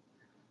shit.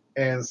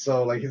 And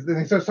so, like, then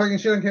he starts talking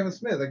shit on Kevin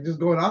Smith, like,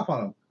 just going off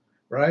on him,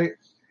 right?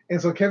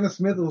 And so Kevin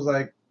Smith was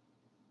like,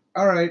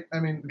 all right, I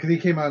mean, because he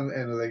came out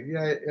and was like,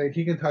 yeah, like,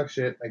 he can talk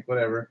shit, like,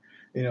 whatever,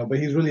 you know, but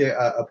he's really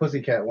a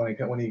pussycat when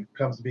he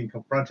comes to being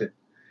confronted.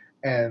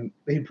 And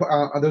he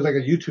there's like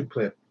a YouTube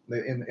clip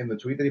in the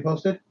tweet that he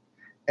posted,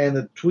 and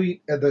the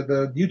tweet,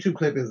 the YouTube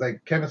clip is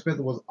like Kevin Smith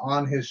was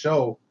on his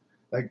show,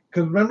 like,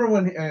 because remember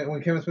when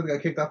Kevin Smith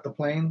got kicked off the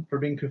plane for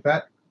being too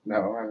fat? No,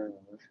 I don't remember.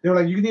 They were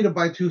like, you need to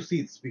buy 2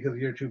 seats because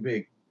you're too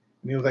big,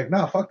 and he was like,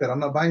 no, fuck that,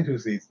 I'm not buying 2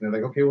 seats. And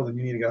they're like, okay, well then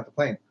you need to get off the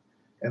plane.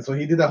 And so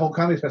he did that whole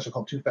comedy special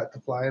called Too Fat to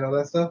Fly and all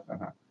that stuff.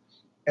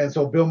 And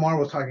so Bill Maher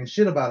was talking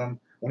shit about him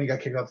when he got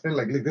kicked off the plane.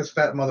 Like, this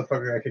fat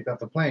motherfucker got kicked off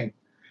the plane.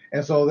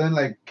 And so then,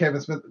 like, Kevin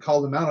Smith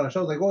called him out on the show.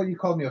 I was like, oh, you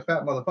called me a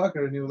fat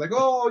motherfucker. And he was like,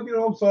 oh, you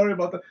know, I'm sorry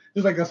about that.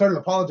 Just like, I started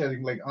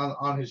apologizing, like,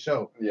 on his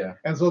show. Yeah.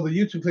 And so the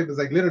YouTube clip is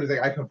like, literally,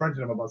 like, I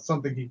confronted him about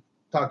something he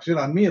talked shit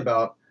on me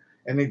about.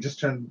 And he just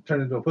turned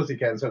into a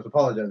pussycat and starts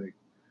apologizing.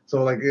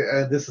 So, like,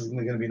 this is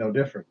going to be no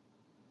different.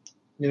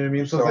 You know what I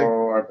mean? So it's like,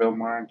 are Bill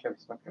Maher and Kevin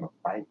Smith going to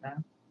fight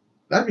now?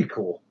 That'd be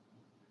cool.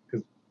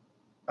 Because,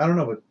 I don't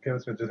know, but Kevin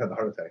Smith just had the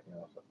heart attack, you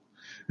know.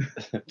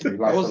 So. He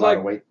lost a lot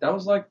of weight. That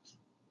was like...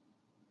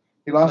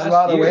 He lost a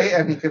lot of weight,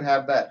 and he could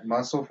have that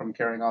muscle from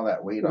carrying all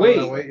that weight.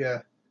 Weight, yeah.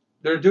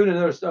 They're doing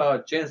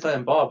another Jay and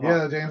Silent Bob. Huh?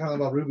 Yeah, Jay and Silent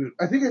Bob reboot.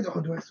 I think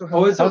do I still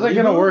have? How's that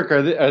gonna work?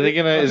 Are they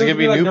gonna? Is it gonna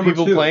be like new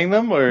people playing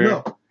them or?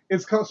 No,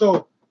 it's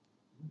so.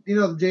 You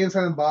know, Jay and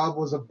Silent Bob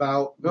was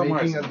about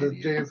making the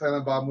Jay and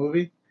Silent Bob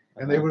movie,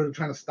 and they were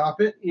trying to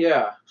stop it.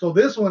 Yeah. So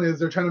this one is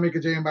they're trying to make a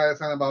Jay and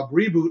Silent Bob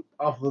reboot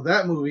off of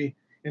that movie,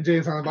 and Jay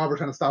and Silent Bob are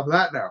trying to stop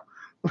that now.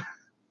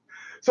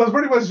 So it's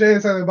pretty much Jay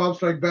and Silent Bob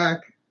Strike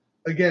Back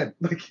again.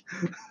 Like.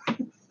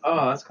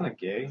 Oh, that's kind of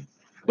gay.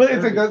 But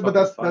it's like that. But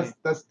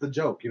that's the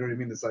joke. You know what I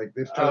mean? It's like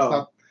they're trying to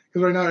stop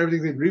because right now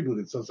everything's getting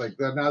rebooted. So it's like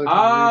now they're trying to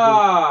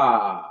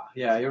reboot.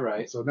 Yeah, you're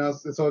right. So now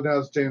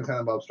it's Jay and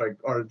Silent Bob Strike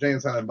or Jay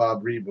and Silent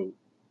Bob reboot,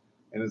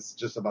 and it's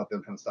just about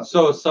them trying to stop.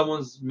 So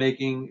someone's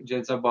making Jay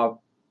and Silent Bob.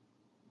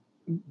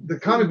 The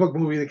comic book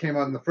movie that came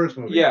out in the first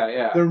movie.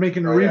 Yeah. They're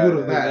making a reboot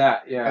of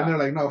that. Yeah. And they're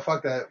like, no,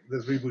 fuck that.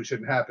 This reboot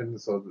shouldn't happen.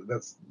 So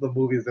that's the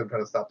movie is them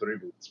trying to stop the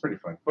reboot. It's pretty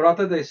funny. But I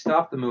thought they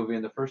stopped the movie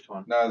in the first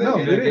one. No,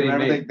 they didn't.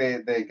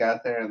 Remember, they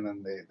got there and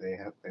then they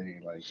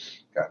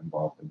got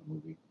involved in the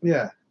movie.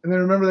 Yeah. And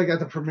then remember, like at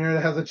the premiere,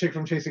 that has a chick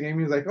from Chasing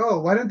Amy. He's like,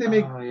 "Oh, why didn't they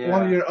make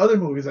one of your other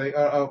movies, like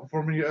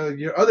from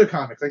your other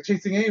comics, like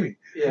Chasing Amy?"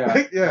 Yeah,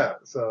 like, yeah.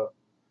 So,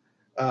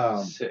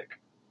 sick.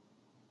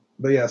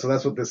 But yeah, so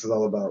that's what this is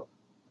all about.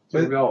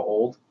 So we're all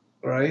old,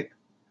 right?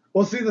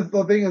 Well, see, the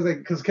thing is, like,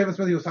 because Kevin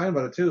Smith, he was talking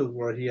about it too,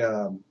 where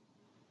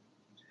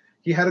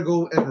he had to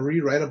go and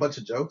rewrite a bunch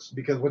of jokes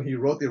because when he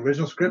wrote the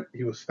original script,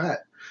 he was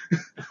fat.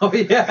 Oh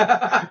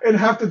yeah. And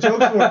half the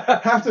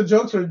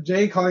jokes were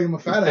Jay calling him a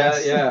fat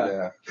ass.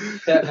 Yeah.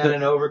 Fat man in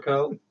an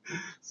overcoat.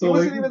 So he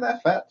wasn't even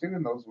that fat too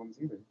in those ones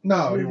either.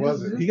 No, he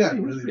wasn't. He got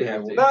really big.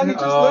 No, he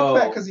just looked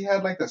fat because he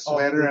had like the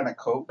sweater and a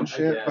coat and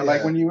shit. But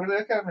like when you were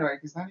look at him,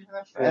 like he's not even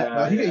that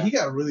fat. No, he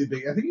got really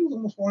big. I think he was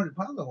almost 400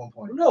 pounds at one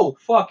point. No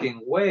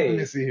fucking way. Let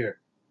me see here.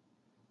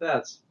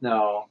 That's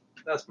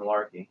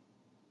malarkey.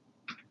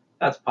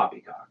 That's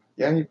poppycock.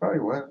 Yeah, he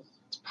probably was.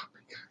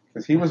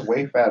 Because he was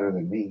way fatter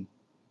than me.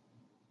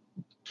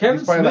 Kevin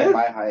He's probably Smith?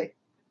 like my height.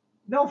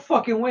 No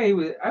fucking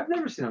way. I've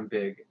never seen him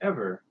big,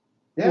 ever.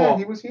 Yeah,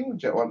 he was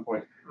huge at one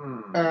point.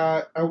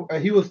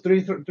 He was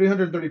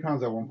 330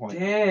 pounds at one point.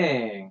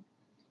 Dang.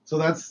 So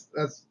that's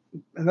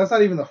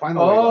not even the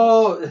final.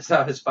 Oh, that's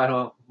not his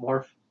final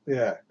morph.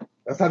 Yeah,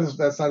 that's not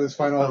his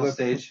final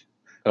stage.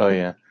 Oh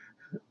yeah.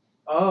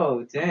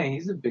 Oh dang,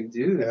 he's a big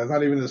dude. Yeah, that's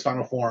not even his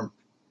final form.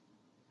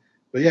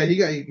 But yeah,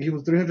 he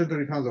was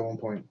 330 pounds at one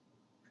point.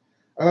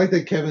 I like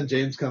that Kevin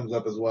James comes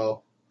up as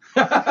well.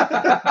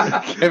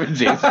 Kevin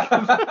James.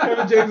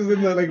 Kevin James is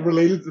in the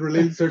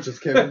related searches.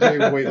 Kevin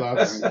James weight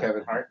loss.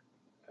 Kevin Hart.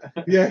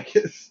 Yeah,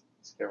 Is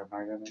Kevin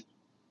Hart in it?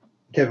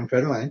 Kevin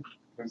Federline.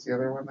 Who's the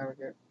other one that we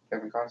get?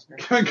 Kevin Costner.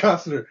 Kevin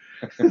Costner.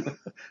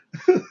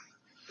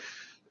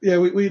 Yeah,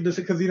 we just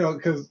because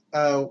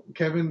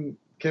Kevin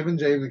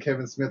James and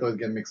Kevin Smith always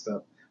get mixed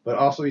up. But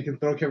also you can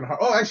throw Kevin Hart.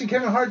 Oh, actually,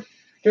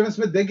 Kevin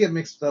Smith did get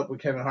mixed up with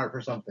Kevin Hart for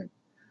something.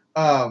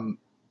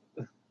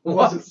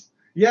 What?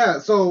 Yeah.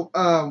 So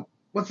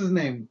what's his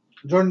name?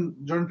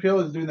 Jordan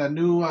Peele is doing that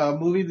new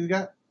movie that he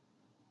got.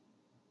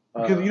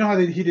 Because you know how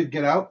he did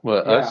Get Out.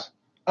 What Us?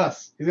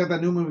 Us. He's got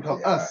that new movie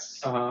called Us.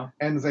 Uh-huh.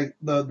 And it's like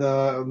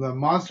the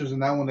monsters in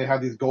that one. They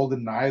have these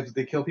golden knives that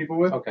they kill people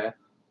with. Okay.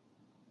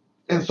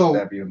 And so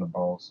stab you in the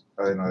balls.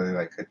 Oh, they know they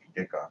like cut your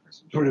dick off or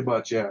something. Pretty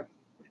much, yeah.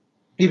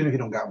 Even if you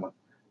don't got one.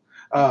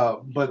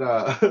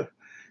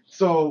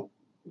 So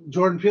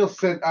Jordan Peele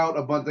sent out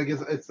a bunch. I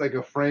guess it's like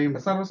a frame.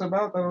 That's not what it's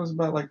about. I thought it was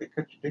about like they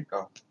cut your dick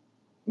off.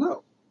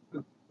 No,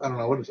 I don't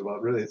know what it's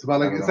about. Really, it's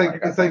about like What are you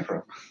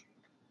talking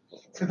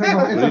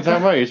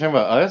about? You're talking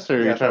about Us,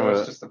 or you're talking about?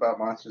 It's just about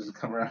monsters that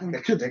come around and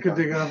cut your could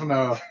dick dig off.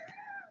 No,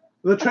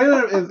 the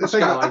trailer is it's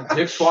like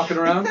dicks walking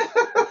around.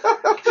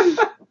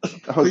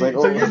 I was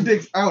so your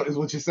dick's out is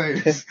what you're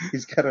saying.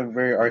 He's got a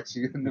very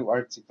new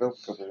artsy film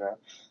coming out.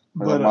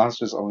 Where the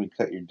monsters only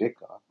cut your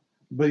dick off.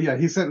 But yeah,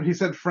 he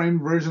sent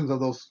framed versions of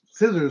those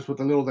scissors with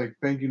a little like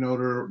thank you note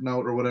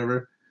or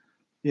whatever,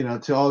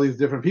 to all these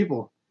different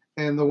people.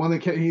 And the one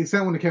that he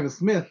sent one to Kevin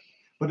Smith,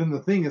 but in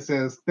the thing it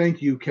says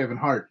thank you Kevin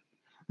Hart.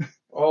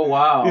 Oh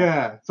wow.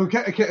 Yeah. So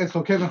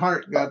Kevin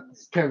Hart got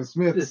Kevin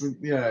Smith.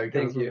 Yeah.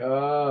 Thank you.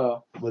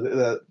 Oh. But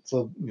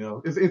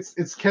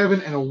it's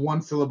Kevin and a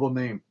one syllable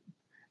name.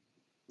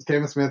 It's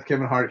Kevin Smith,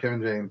 Kevin Hart,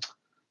 Kevin James.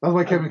 That's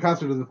why Kevin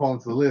Costner doesn't fall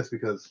into the list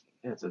because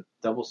it's a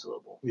double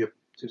syllable. Yep.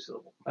 2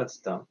 syllable. That's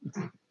dumb.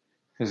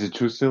 Is it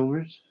 2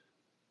 silvers?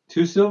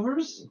 2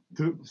 silvers?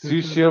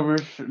 2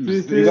 silvers.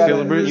 You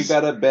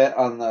got to bet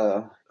on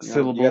the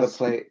syllables. You got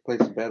to place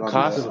a bet on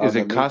Is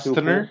it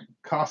Costner?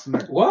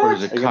 Costner. What? Or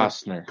is it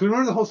Costner? Can you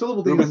remember the whole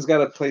syllable thing? Ruben's got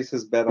to place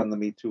his bet on the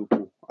MeToo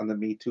Pool. On the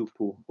MeToo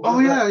Pool. Oh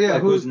yeah.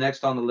 Like who's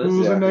next on the list?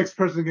 Who's the next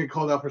person to get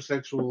called out for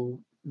sexual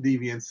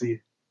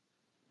deviancy?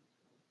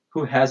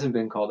 Who hasn't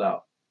been called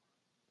out?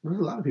 There's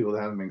a lot of people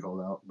that haven't been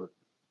called out, but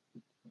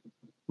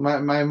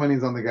my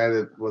money's on the guy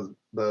that was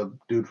the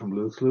dude from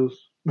Blue's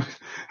Clues.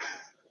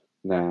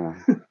 Nah.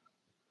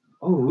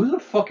 Oh, who's a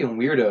fucking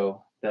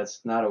weirdo?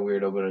 That's not a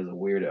weirdo, but is a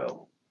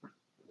weirdo.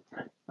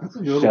 That's a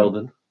good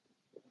Sheldon.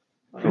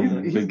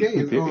 He's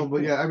gay.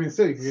 But yeah, I mean,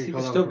 sick. He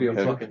could still be a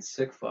fucking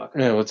sick fuck.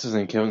 Yeah, what's his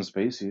name? Kevin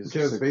Spacey.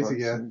 Kevin Spacey,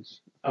 yeah.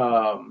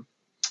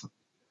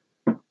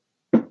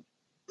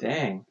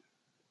 Dang.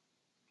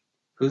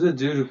 Who's the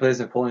dude who plays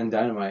Napoleon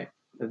Dynamite?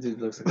 That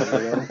dude looks like a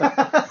weirdo.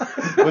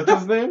 What's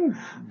his name?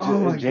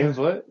 James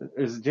what?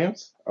 Is it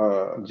James?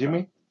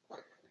 Jimmy?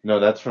 No,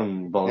 that's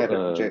from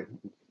Header?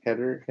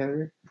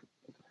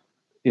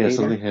 Yeah,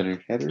 something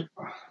Header.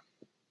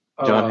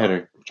 John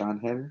Header. John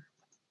Header?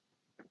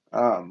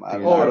 I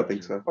don't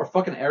think so. Or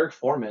fucking Eric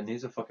Foreman.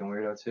 He's a fucking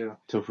weirdo too.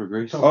 Topher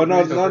Grace. Oh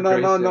no!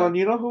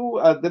 You know who?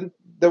 Then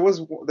there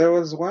was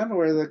one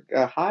where the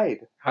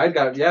Hyde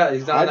got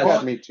he's done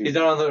on Me Too. He's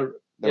done on the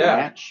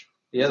ranch.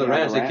 Yeah, the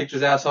ranch. They kicked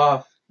his ass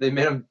off. They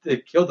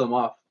killed him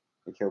off.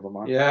 They killed him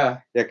off. Yeah.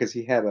 Yeah, because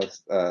he had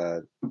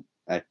a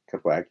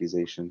couple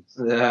accusations.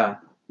 Yeah.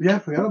 Yeah, I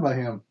forgot about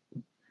him.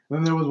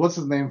 Then there was what's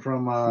his name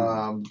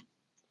from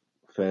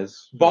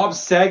Fez. Bob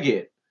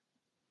Saget.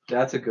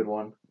 That's a good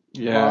one.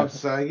 Yeah. Bob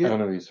Saget. I don't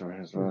know who he's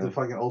from. The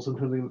fucking Olsen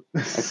twins. I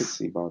could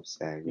see Bob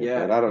Saget.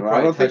 Yeah. But I don't know.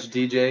 I don't think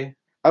DJ.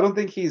 I don't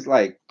think he's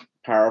like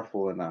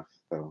powerful enough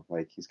though.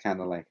 Like he's kind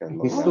of like a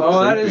low level.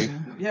 Oh, that is.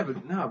 Yeah,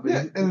 but no. But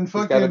yeah, and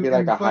he's got to be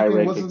like a high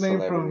ranking what's his name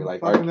celebrity, from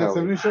like fucking R. that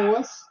Kelly. 70 show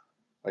was?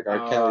 Like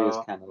R. Kelly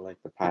was kind of like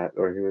the Pied,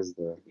 or he was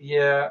the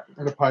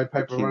the Pied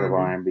Piper king of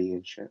R&B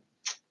and shit.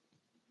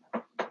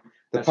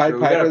 The Pied Piper.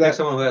 We gotta pick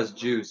someone who has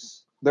juice.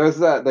 There's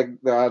that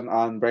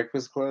on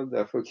Breakfast Club.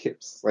 That fool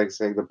keeps like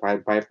saying the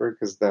Pied Piper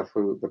because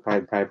the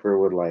Pied Piper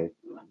would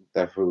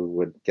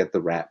get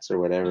the rats or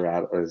whatever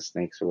out, or the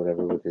snakes or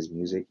whatever with his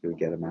music. He would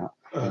get them out.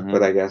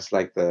 But I guess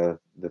like the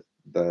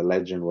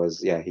legend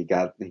was, he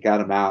got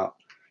him out,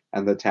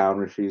 and the town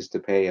refused to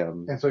pay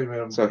him. And so he made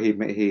him. So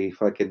he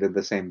fucking did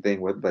the same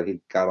thing but he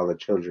got all the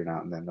children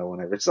out, and then no one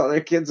ever saw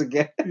their kids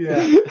again.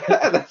 Yeah,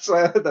 that's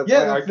why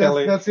R.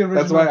 Kelly. That's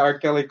why R.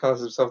 Kelly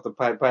calls himself the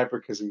Pied Piper,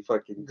 because he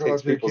fucking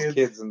takes people's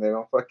kids and they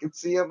don't fucking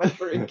see them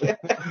ever again.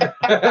 Yeah,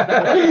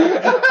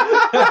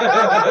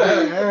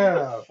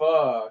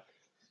 fuck.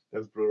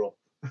 That's brutal.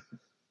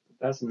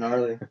 That's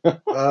gnarly.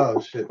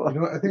 Oh shit! You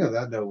know what? I think on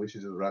that note, we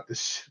should just wrap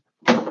this shit.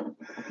 What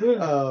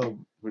do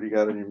you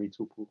got on your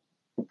MeToo Pool?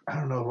 I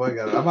don't know who I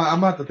got. I'm gonna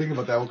have to think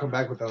about that. We'll come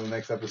back with that on the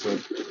next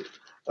episode.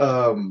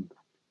 I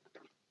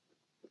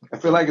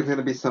feel like it's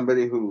gonna be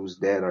somebody who's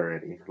dead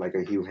already, like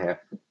a Hugh Hef.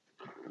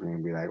 And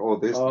gonna be like, "Oh,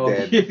 this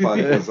dead fuck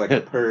was like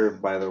a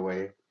perv, by the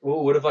way."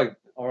 Well, what if Bob?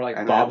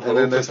 And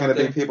then there's gonna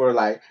be people who are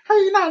like, "How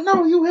you not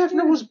know Hugh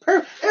Hefner was a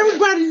perv?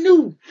 Everybody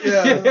knew."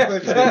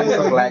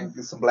 Yeah,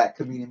 some black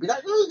comedian be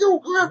like, "Oh,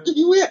 you go after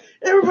Hugh Hef.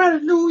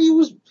 Everybody knew he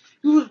was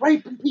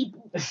raping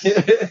people. You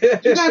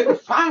guys were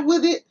fine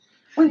with it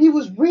when he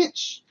was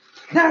rich.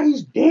 Now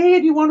he's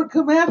dead. You want to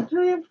come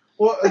after him?"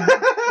 Well,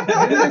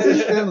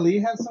 didn't Stan Lee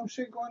had some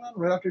shit going on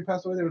right after he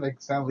passed away? They were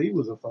like, Stan Lee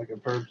was a fucking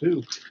perv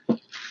too.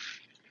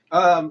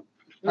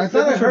 I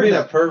thought I heard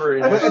that.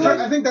 Pervert. I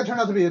think that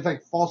turned out to be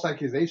like false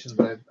accusations,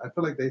 but I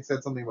feel like they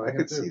said something about I him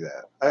could too. see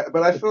that.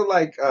 But I feel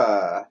like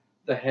the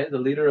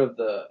leader of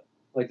the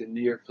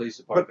New York Police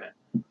Department.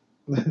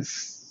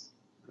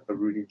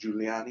 Rudy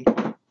Giuliani.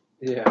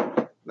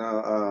 Yeah.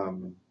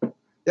 No.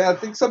 Yeah, I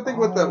think something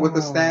with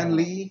the Stan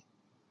Lee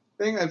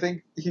thing. I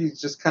think he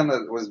just kind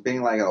of was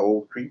being like an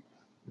old creep.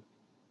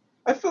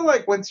 I feel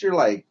like once you're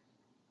like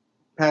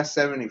past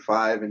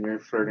 75 and you're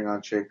flirting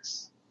on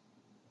chicks,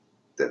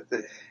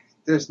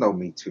 there's no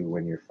Me Too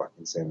when you're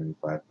fucking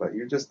 75, but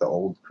you're just the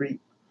old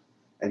creep,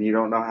 and you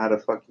don't know how to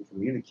fucking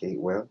communicate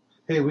well.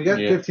 Hey, we got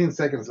 15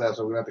 seconds left,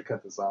 so we're going to have to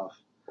cut this off.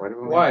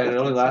 Why? It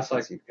only lasts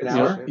like an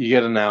hour? You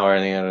get an hour,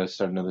 and then you got to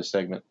start another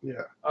segment.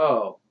 Yeah.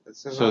 Oh.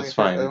 So it's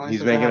fine.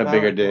 He's making a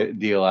bigger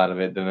deal out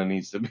of it than it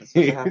needs to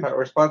be.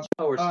 We're sponsored.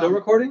 Oh, we're still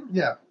recording?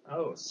 Yeah.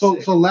 Oh, so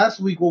last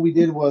week what we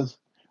did was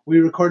we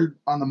recorded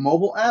on the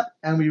mobile app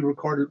and we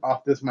recorded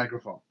off this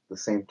microphone. The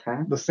same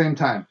time?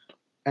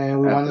 And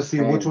we wanted to see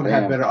which one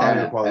had better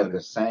audio quality. At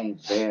the same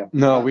damn.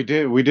 No, we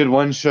did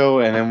one show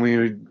and then we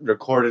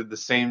recorded the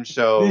same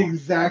show the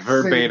exact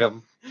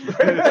verbatim. As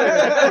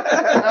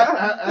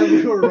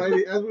we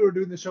were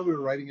doing the show, we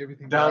were writing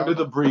everything down to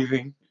the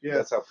breathing. Yeah,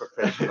 that's how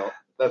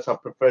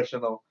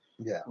professional.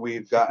 Yeah,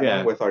 we've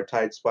gotten with our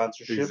Tide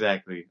sponsorship.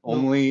 Exactly.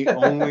 Only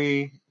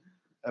a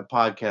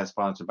podcast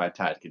sponsored by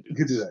Tide could do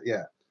that.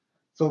 Yeah.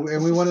 So,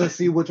 and we wanted to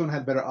see which one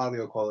had better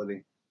audio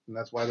quality, and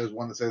that's why there's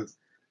one that says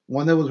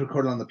one that was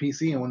recorded on the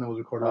PC and one that was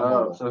recorded on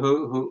mobile.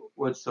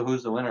 So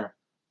who's the winner?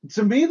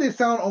 To me, they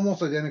sound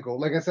almost identical.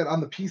 Like I said, on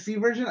the PC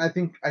version, I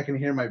think I can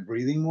hear my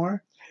breathing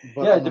more.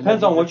 But yeah, it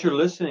depends on what you're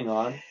listening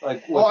on.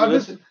 Like, I'm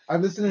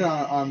listening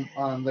on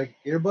like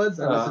earbuds.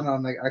 I listen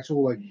on like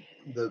actual like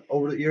the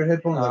over the ear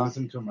headphones. I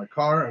listen to in my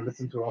car. I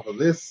listen to off of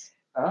this.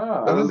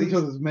 I listen to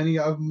as many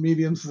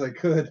mediums as I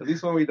could. At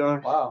least when we do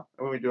it on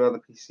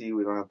the PC,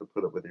 we don't have to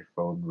put up with your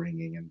phone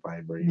ringing and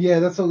vibrating. Yeah,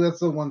 that's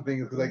the one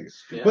thing.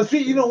 But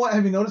see, you know what?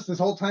 Have you noticed this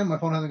whole time my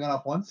phone hasn't gone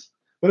off once?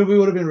 But if we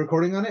would have been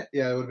recording on it,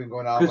 it would have been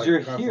going off. Because you're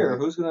here.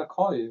 Who's gonna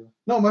call you?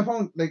 No, my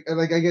phone. Like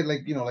I get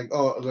like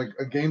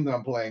a game that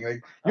I'm playing.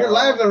 Like your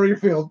lives are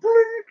refilled.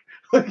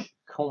 Like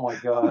oh my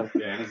god.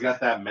 Yeah, and he's got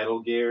that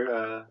Metal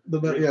Gear.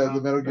 The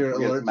Metal Gear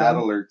alert. Mad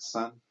alerts,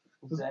 son.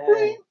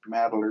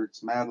 Mad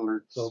alerts.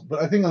 So,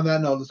 but I think on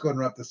that note, let's go ahead and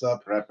wrap this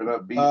up. Wrap it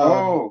up.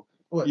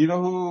 What? You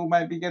know who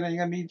might be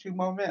getting a Me Too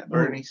moment?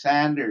 Bernie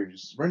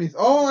Sanders.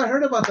 Oh, I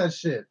heard about that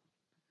shit.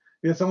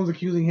 Yeah, someone's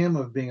accusing him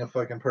of being a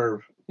fucking perv.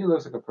 He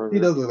looks like a pervert. He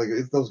does look like it.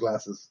 It's those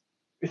glasses.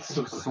 It's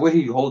the way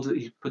he holds it.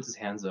 He puts his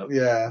hands up.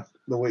 Yeah,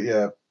 the way.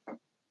 Yeah.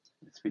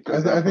 It's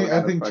because I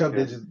think Chub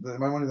Digits.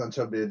 My money's on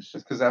Chub Digits.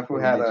 Just because that fool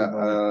had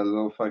a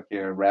little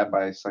fucking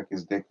rabbi suck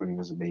his dick when he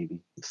was a baby.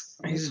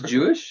 He's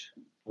Jewish.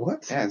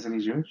 What? Yeah, isn't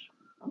he Jewish?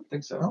 I don't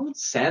think so. Oh,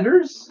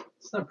 Sanders?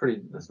 That's not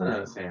pretty. That's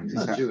not Sanders.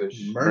 He's not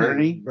Jewish.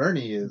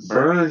 Bernie is.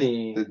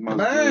 Bernie.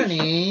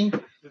 Bernie.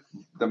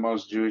 The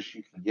most Jewish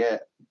you can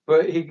get.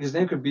 But his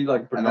name could be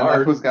like Bernard. And then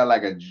that fool's got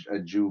like a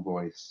Jew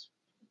voice.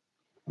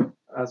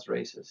 That's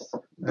racist.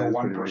 The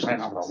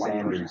 1% of the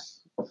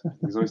Sanders.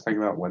 He's always talking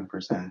about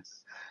 1%.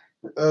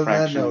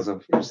 Fractions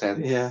of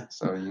percent. Yeah.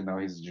 So you know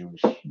he's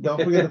Jewish.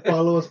 Don't forget to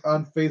follow us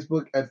on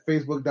Facebook at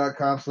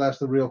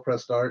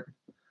facebook.com/TheRealPressStart.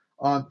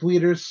 On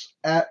Twitters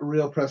at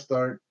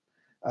RealPressStart.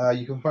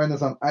 You can find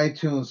us on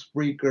iTunes,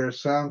 Spreaker,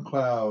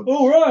 SoundCloud.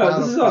 Oh, right.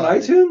 This is on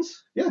iTunes?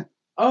 Yeah.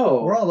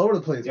 Oh. We're all over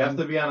the place. You have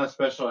to be on a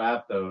special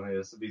app, though. It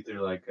has to be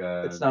through, like...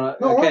 It's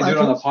not... No, I can't do it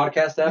on the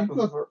podcast app? You can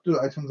go through the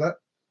iTunes app.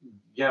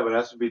 Yeah, but it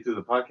has to be through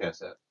the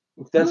podcast app.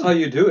 That's how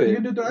you do it. You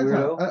can do it through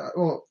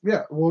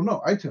iTunes.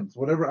 No,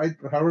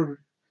 iTunes.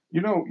 However... You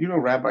know,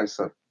 rabbis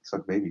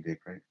suck baby dick,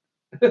 right?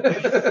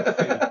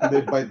 They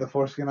bite the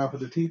foreskin off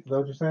with their teeth. Is that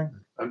what you're saying?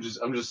 I'm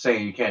just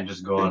saying you can't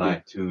just go on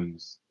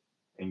iTunes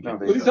and get.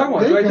 What are you talking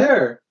about? It's right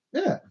there.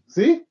 Yeah.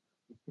 See.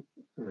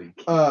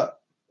 Why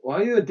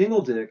are you a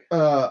dingle dick?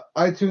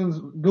 iTunes,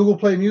 Google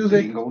Play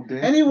Music,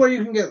 anywhere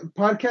you can get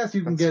podcasts,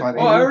 you can get. Funny.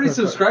 Oh, I already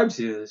subscribed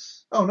to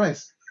this. Oh,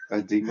 nice.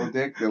 A dingle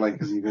dick? They're like,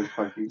 because you get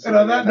fucking. And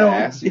on that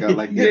note, you got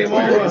like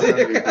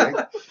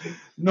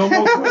no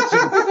more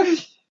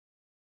questions.